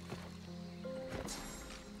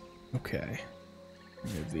 Okay.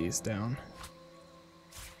 Move these down.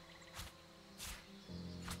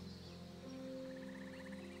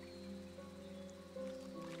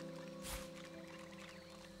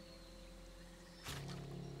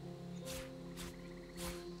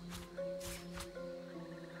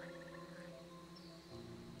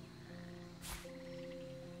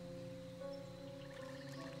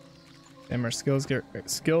 Damn, our skills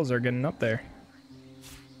are getting up there.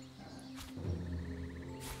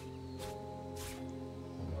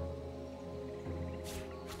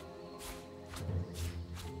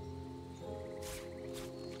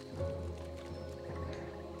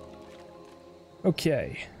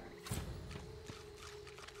 Okay.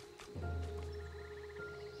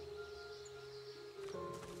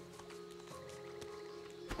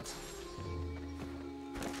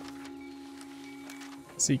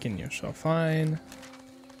 Seeking you shall find.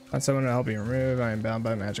 Find someone to help you remove. I am bound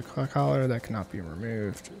by a magic collar that cannot be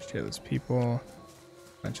removed. Share those people.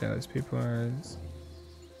 Not share those people.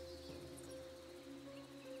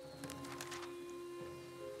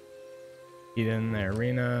 Eat in the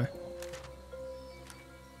arena.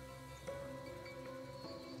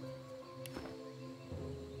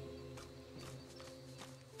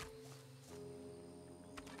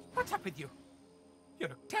 What's up with you? You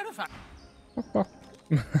look terrified.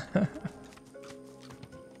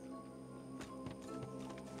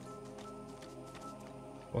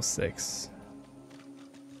 Well, 6.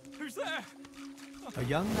 Who's there? A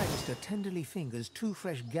young magister tenderly fingers 2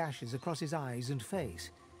 fresh gashes across his eyes and face.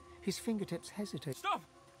 His fingertips hesitate. Stop!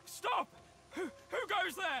 Stop! Who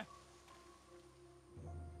goes there?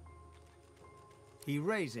 He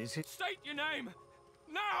raises his... State your name!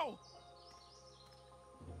 Now!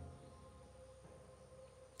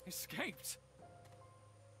 Escaped.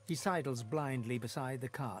 He sidles blindly beside the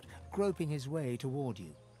cart, groping his way toward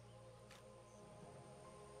you.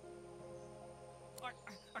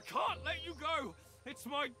 I can't let you go! It's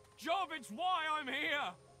my job, it's why I'm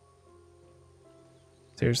here!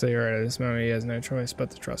 Seriously, right at this moment, he has no choice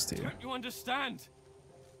but to trust you. Don't you understand?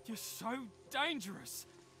 You're so dangerous.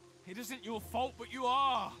 It isn't your fault, but you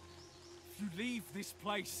are. If you leave this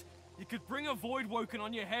place, you could bring a void woken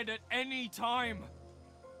on your head at any time.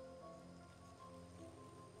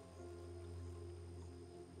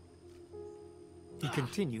 He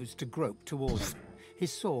continues to grope toward you,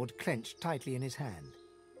 his sword clenched tightly in his hand.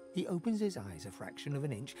 He opens his eyes a fraction of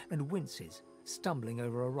an inch and winces, stumbling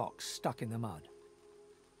over a rock stuck in the mud.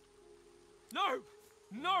 No!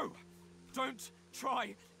 No! Don't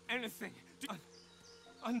try anything.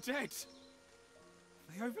 Undead.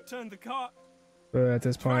 They overturned the cart. But at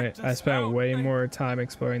this point, I spent way more time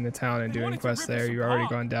exploring the town and doing quests there. You've already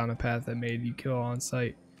gone down a path that made you kill on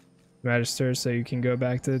sight. Magister, so you can go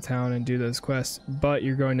back to the town and do those quests, but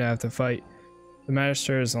you're going to have to fight the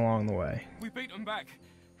Magisters along the way. We beat them back,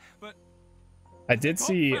 but I did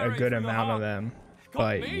see a good amount of them,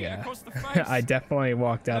 but yeah, I definitely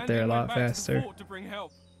walked out there a lot faster. To bring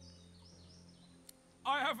help.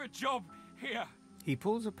 I have a job here. He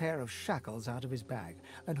pulls a pair of shackles out of his bag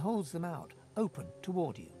and holds them out, open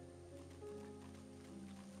toward you.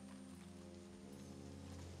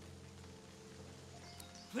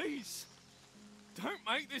 Please, don't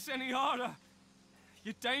make this any harder.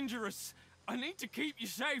 You're dangerous. I need to keep you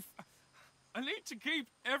safe. I need to keep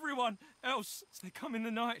everyone else. They come in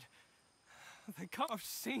the night. They come. I've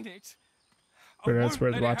seen it. But it's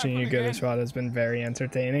worth watching you go this route has been very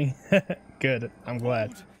entertaining. Good. I'm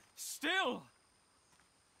glad. Still.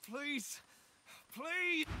 Please.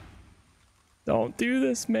 Please. Don't do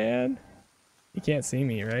this, man. You can't see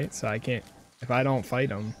me, right? So I can't. If I don't fight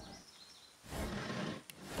him.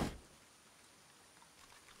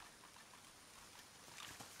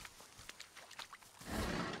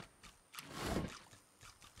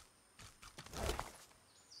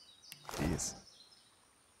 Jeez.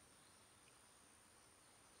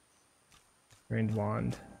 Range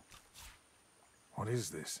wand. What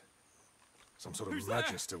is this? Some sort of Who's there?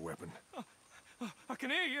 Magister weapon. I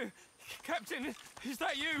can hear you. Captain, is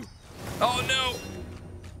that you? Oh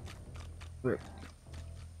no!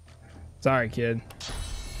 Sorry, kid.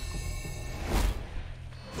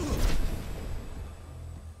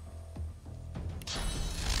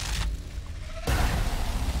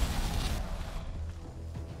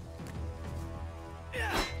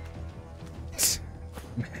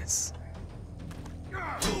 Miss.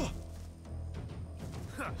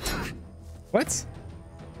 What?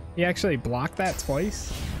 He actually blocked that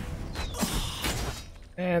twice?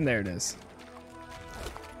 And there it is.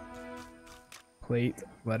 Plate,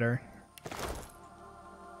 letter.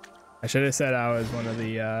 I should have said I was one of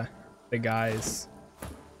the guys,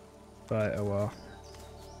 but oh well.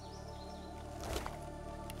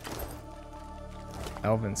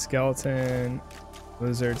 Elven skeleton,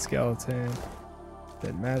 lizard skeleton,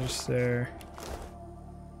 dead magister.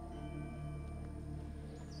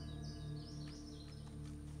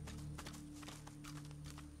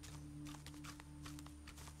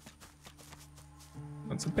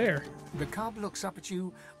 What's a bear? The cub looks up at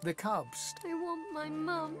you. The cubs. I want my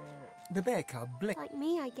mum. The bear cub blinks. Like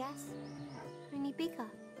me, I guess. Only bigger.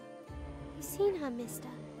 You seen her, mister?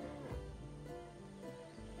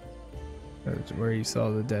 That's where you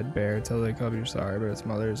saw the dead bear. Tell the cub you're sorry, but its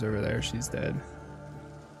mother's over there. She's dead.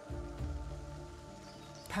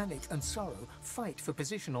 Panic and sorrow fight for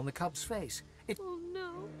position on the cub's face. Oh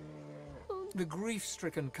no. Oh. The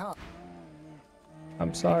grief-stricken cub.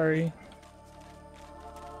 I'm sorry.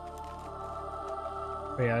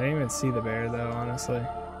 Wait, I didn't even see the bear though, honestly.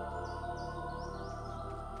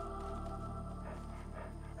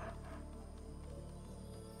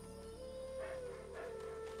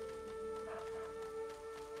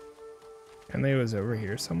 And they was over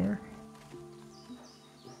here somewhere.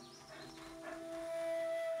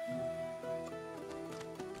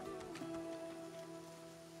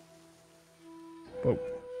 Whoa.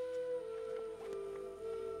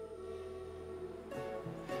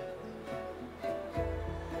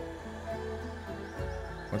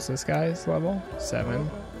 What's this guy's level? 7.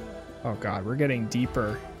 Oh god, we're getting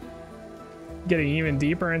deeper. Getting even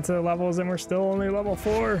deeper into the levels and we're still only level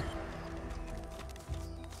 4.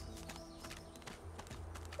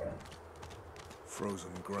 Frozen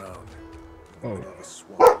ground. Oh. Middle of a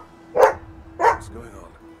swamp. What's going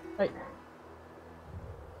on? Hey.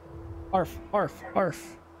 Arf, arf,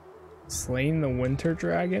 arf. Slain the winter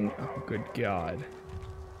dragon? Oh, good god.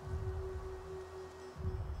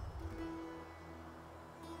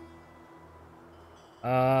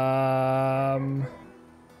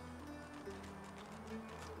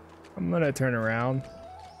 I'm gonna turn around.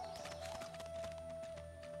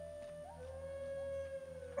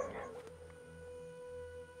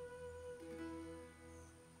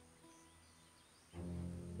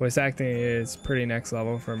 Voice acting is pretty next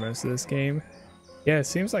level for most of this game. Yeah, it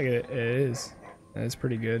seems like it is. It's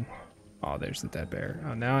pretty good. Oh, there's the dead bear.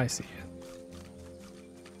 Oh, now I see it.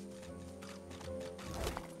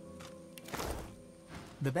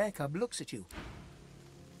 The bear cub looks at you.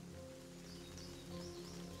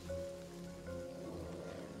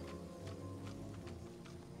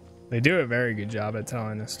 They do a very good job at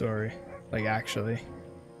telling the story. Like, actually.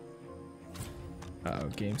 Uh-oh,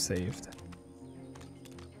 game saved.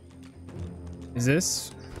 Is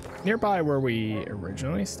this nearby where we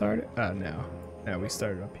originally started? No. No, we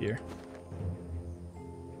started up here.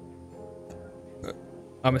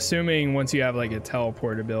 I'm assuming once you have like a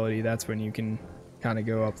teleport ability, that's when you can kind of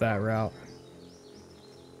go up that route.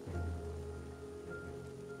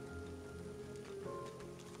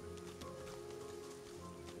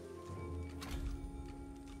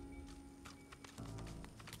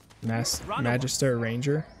 Magister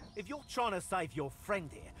Ranger. If you're trying to save your friend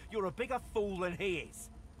here, you're a bigger fool than he is.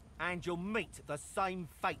 And you'll meet the same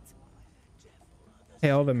fate.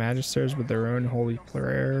 Hail the Magisters with their own holy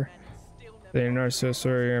prayer. They are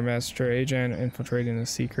sorcerer or master agent infiltrating the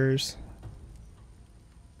Seekers.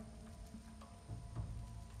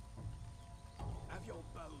 Have your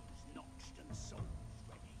bows notched and swords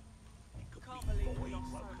ready.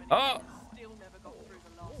 Oh!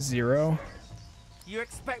 0. You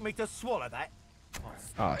expect me to swallow that?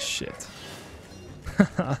 Oh shit.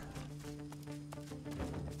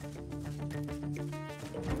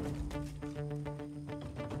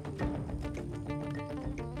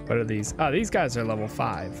 What are these? Oh, these guys are level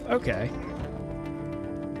 5. Okay.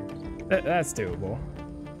 That's doable.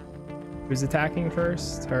 Who's attacking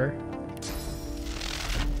first? Her.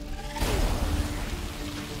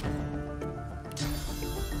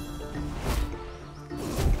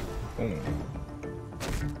 Boom.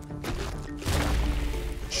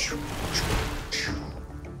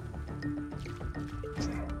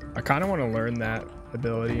 I kind of want to learn that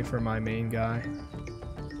ability for my main guy,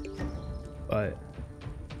 but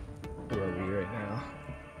where are we right now?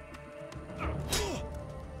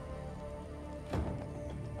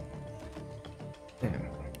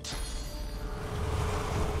 Damn.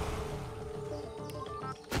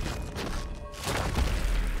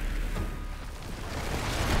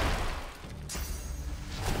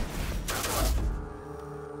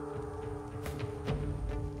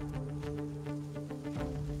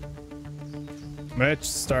 I'm gonna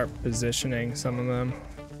start positioning some of them.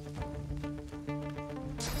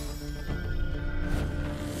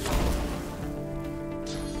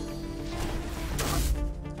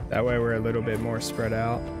 That way we're a little bit more spread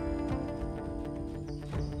out.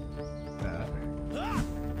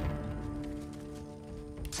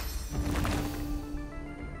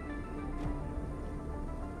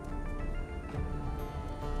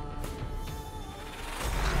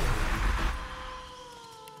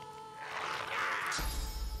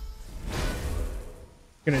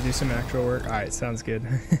 Gonna do some actual work. All right, sounds good.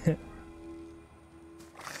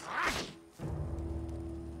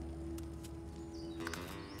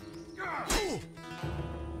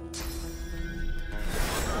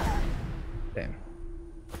 Damn.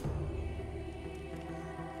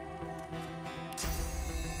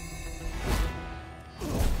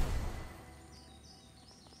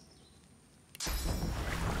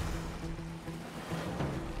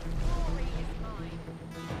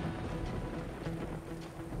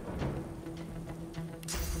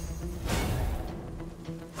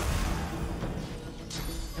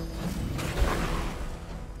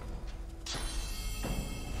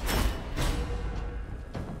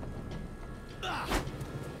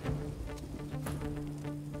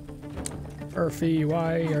 Murphy,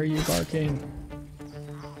 why are you barking?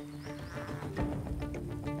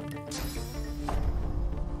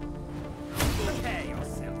 Prepare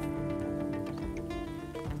yourself.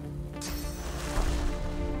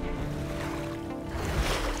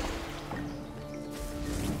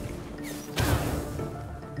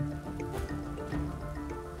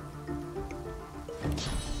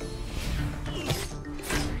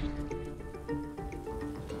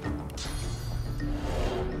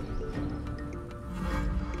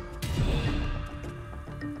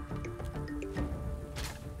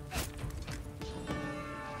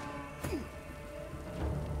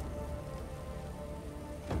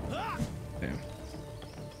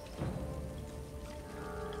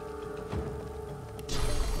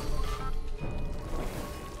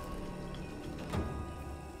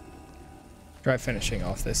 Try finishing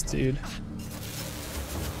off this dude.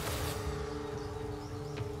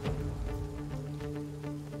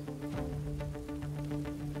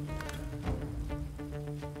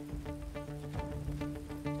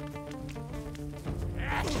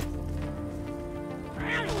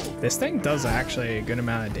 This thing does actually a good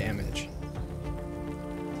amount of damage.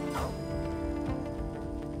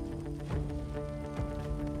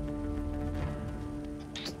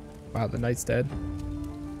 Wow, the knight's dead.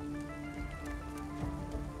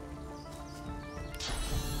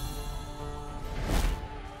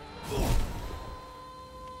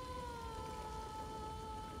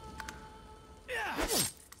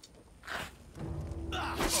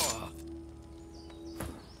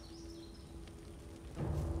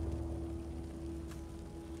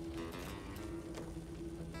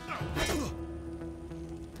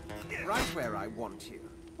 Right where I want you.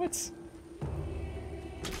 What?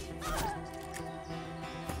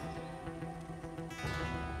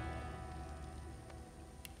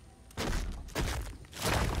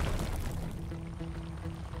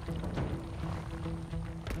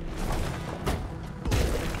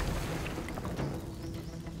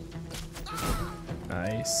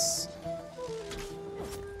 Nice.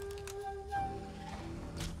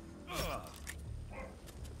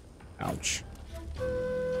 Ouch.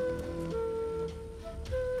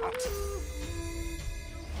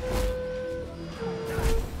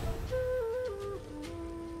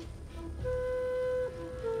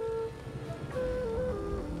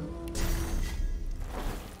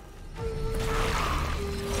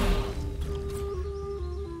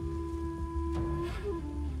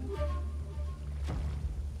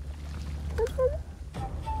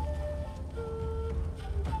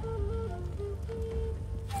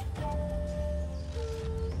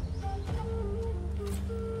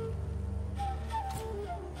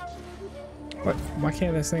 What? Why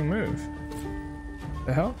can't this thing move?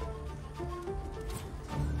 The hell?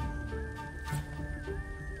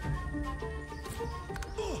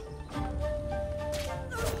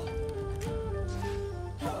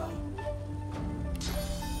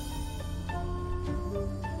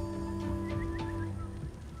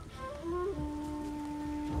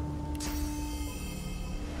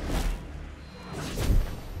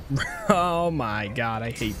 Oh my god,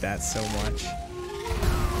 I hate that so much.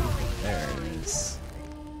 There it is.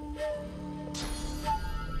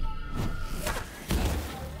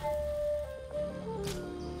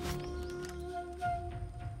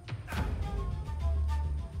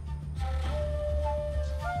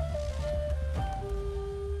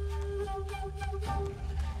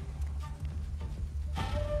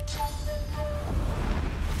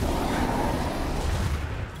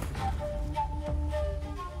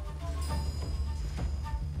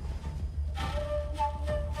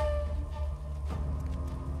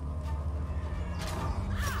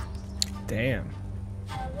 Damn.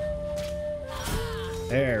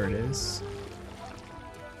 There it is.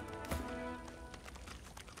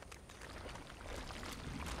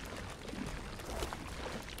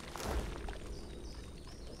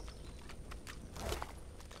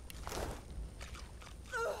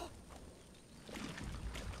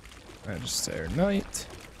 Register night.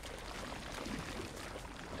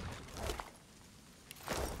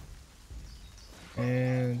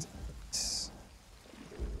 And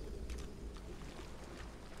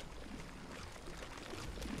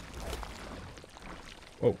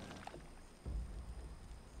whoa.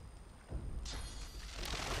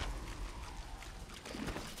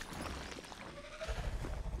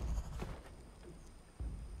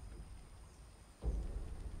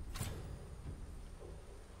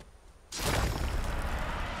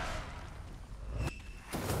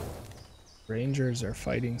 Rangers are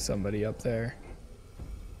fighting somebody up there.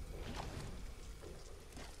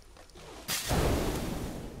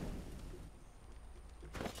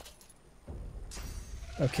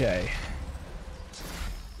 Okay.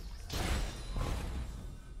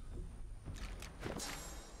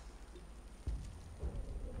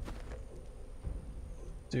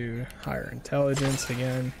 Do higher intelligence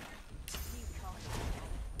again.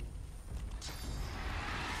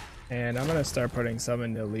 And I'm gonna start putting some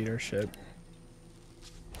into leadership.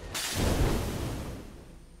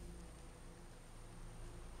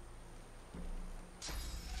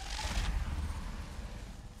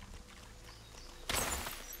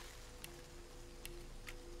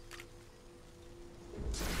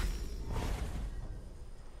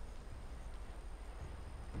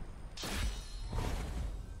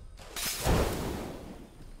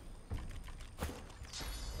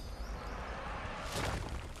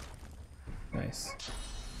 Nice.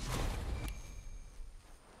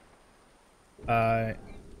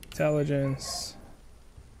 Intelligence.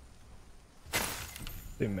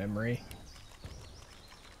 Do memory.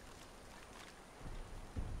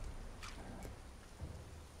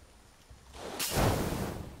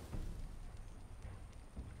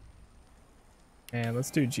 And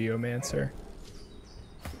let's do Geomancer.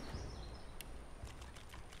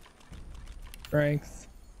 Strength.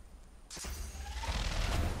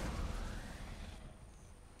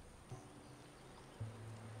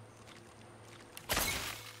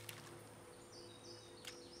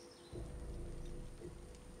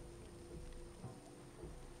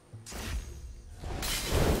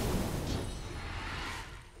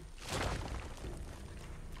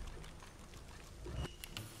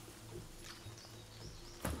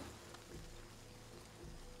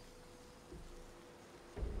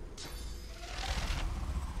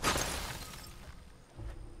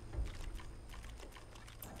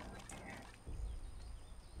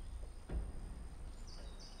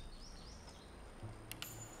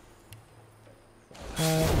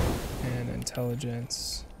 And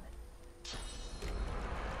intelligence.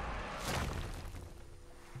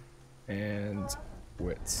 And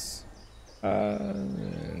wits.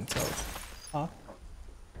 Intelligence. Huh?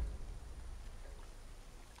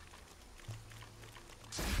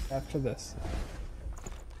 After this.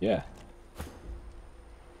 Yeah.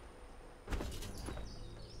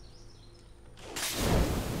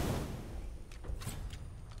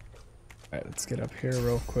 Alright, let's get up here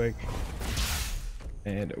real quick.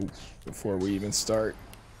 And before we even start,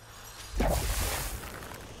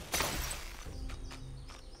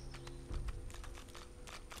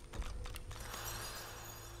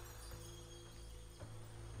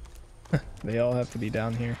 they all have to be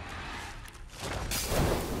down here.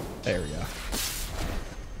 There we go.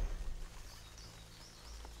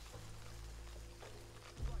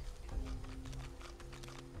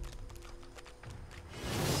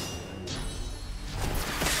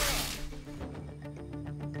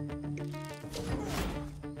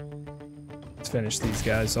 Finish these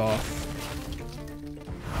guys off.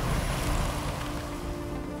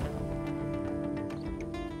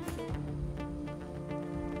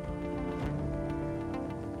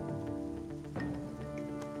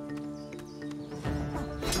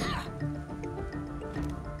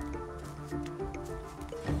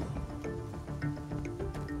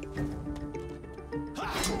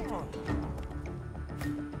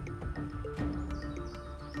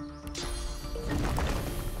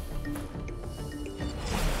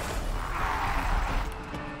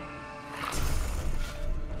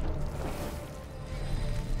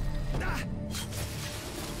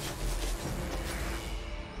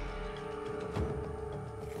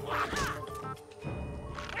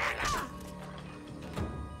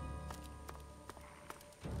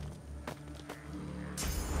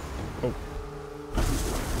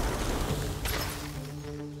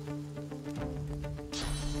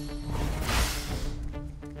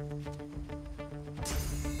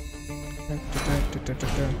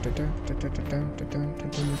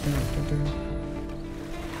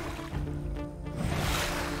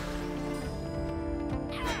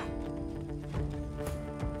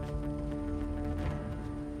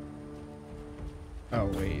 Oh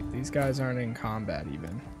wait, these guys aren't in combat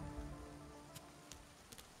even.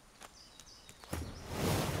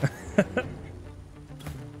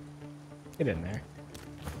 Get in there.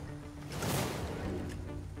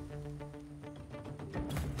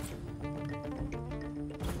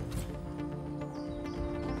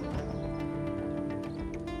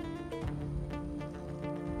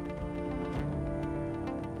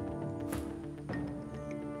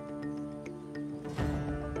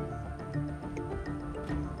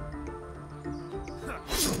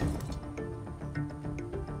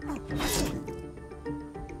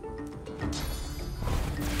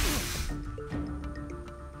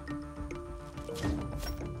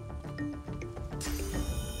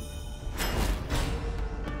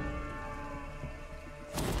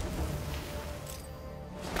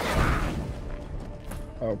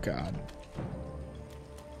 Oh god.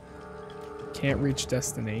 Can't reach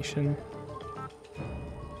destination.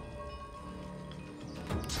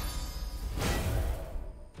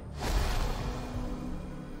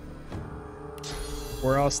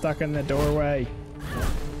 We're all stuck in the doorway.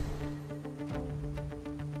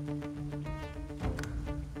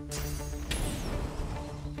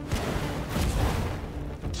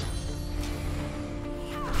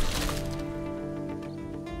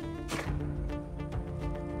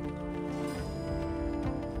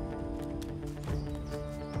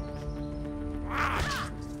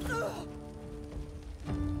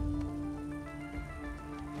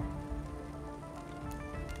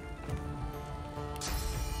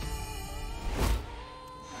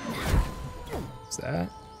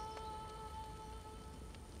 That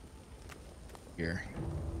here.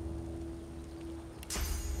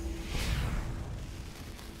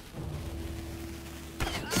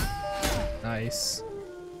 Nice.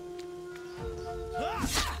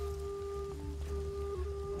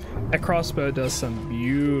 That crossbow does some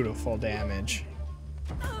beautiful damage.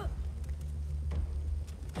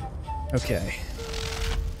 Okay.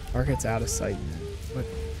 Target's out of sight. What?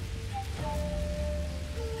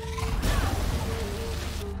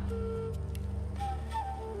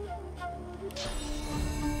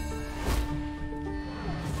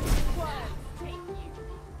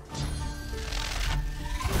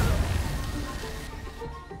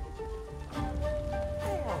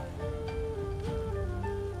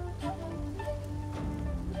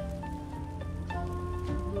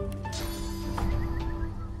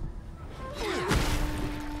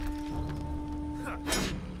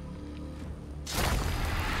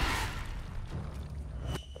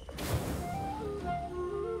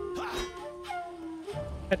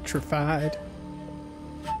 Petrified.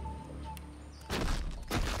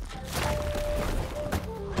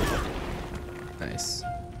 Nice.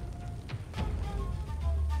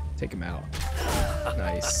 Take him out.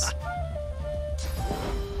 Nice.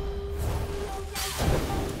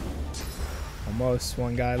 Almost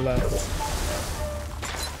one guy left.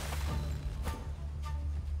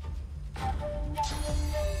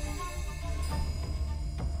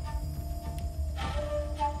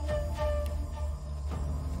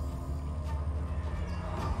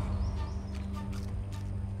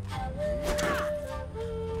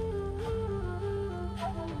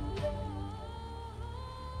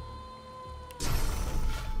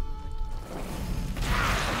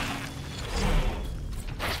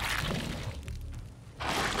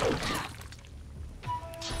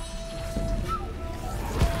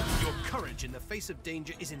 In the face of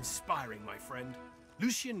danger is inspiring, my friend.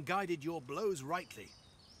 Lucian guided your blows rightly.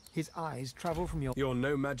 His eyes travel from your... You're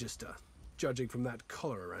no magister, judging from that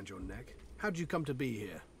collar around your neck. How'd you come to be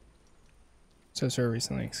here? So sir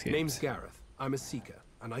recently escaped. Name's Gareth. I'm a seeker,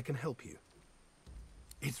 and I can help you.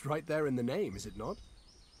 It's right there in the name, is it not?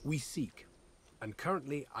 We seek. And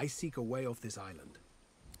currently, I seek a way off this island.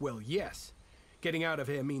 Well, yes. Getting out of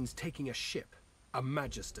here means taking a ship. A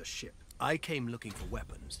magister ship. I came looking for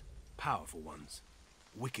weapons. Powerful ones.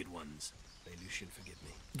 Wicked ones. May Lucian forgive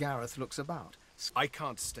me. Gareth looks about. I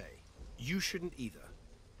can't stay. You shouldn't either.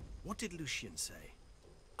 What did Lucian say?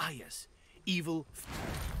 Ah yes, evil...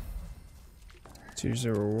 Choose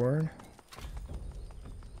a reward.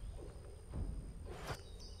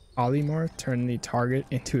 Olimar, turn the target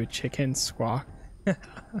into a chicken squawk.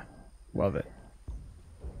 Love it.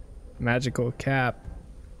 Magical cap.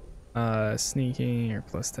 Sneaking or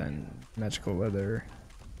 +10. Magical leather.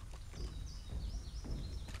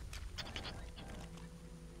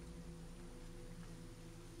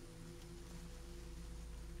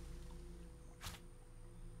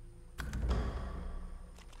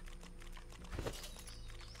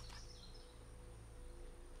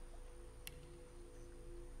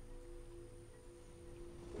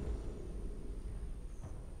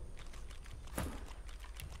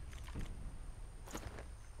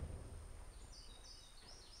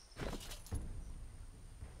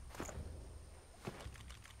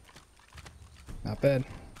 Not bad.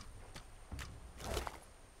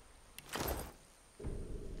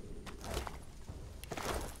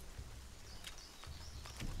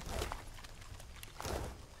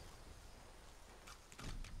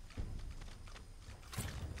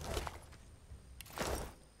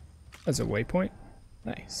 As a waypoint?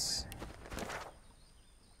 Nice.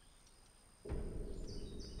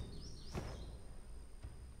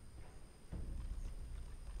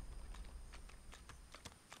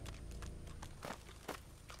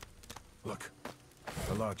 Look,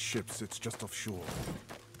 a large ship sits just offshore.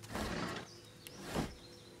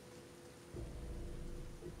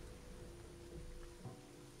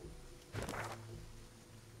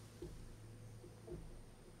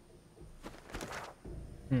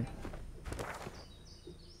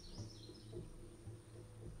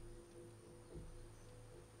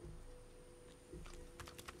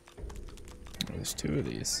 There's 2 of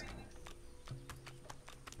these.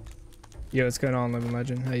 Yo, what's going on, Living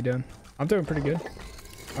Legend? How you doing? I'm doing pretty good.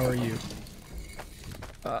 How are you?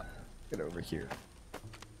 Get over here.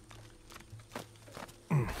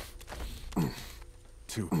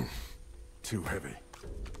 Too heavy.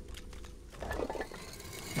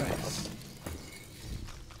 Nice.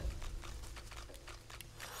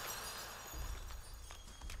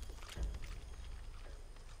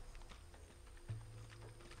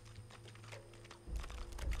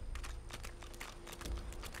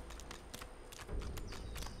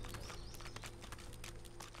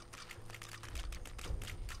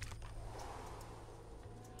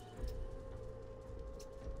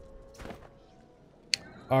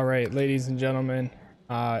 All right, ladies and gentlemen,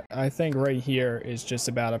 I think right here is just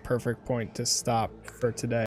about a perfect point to stop for today.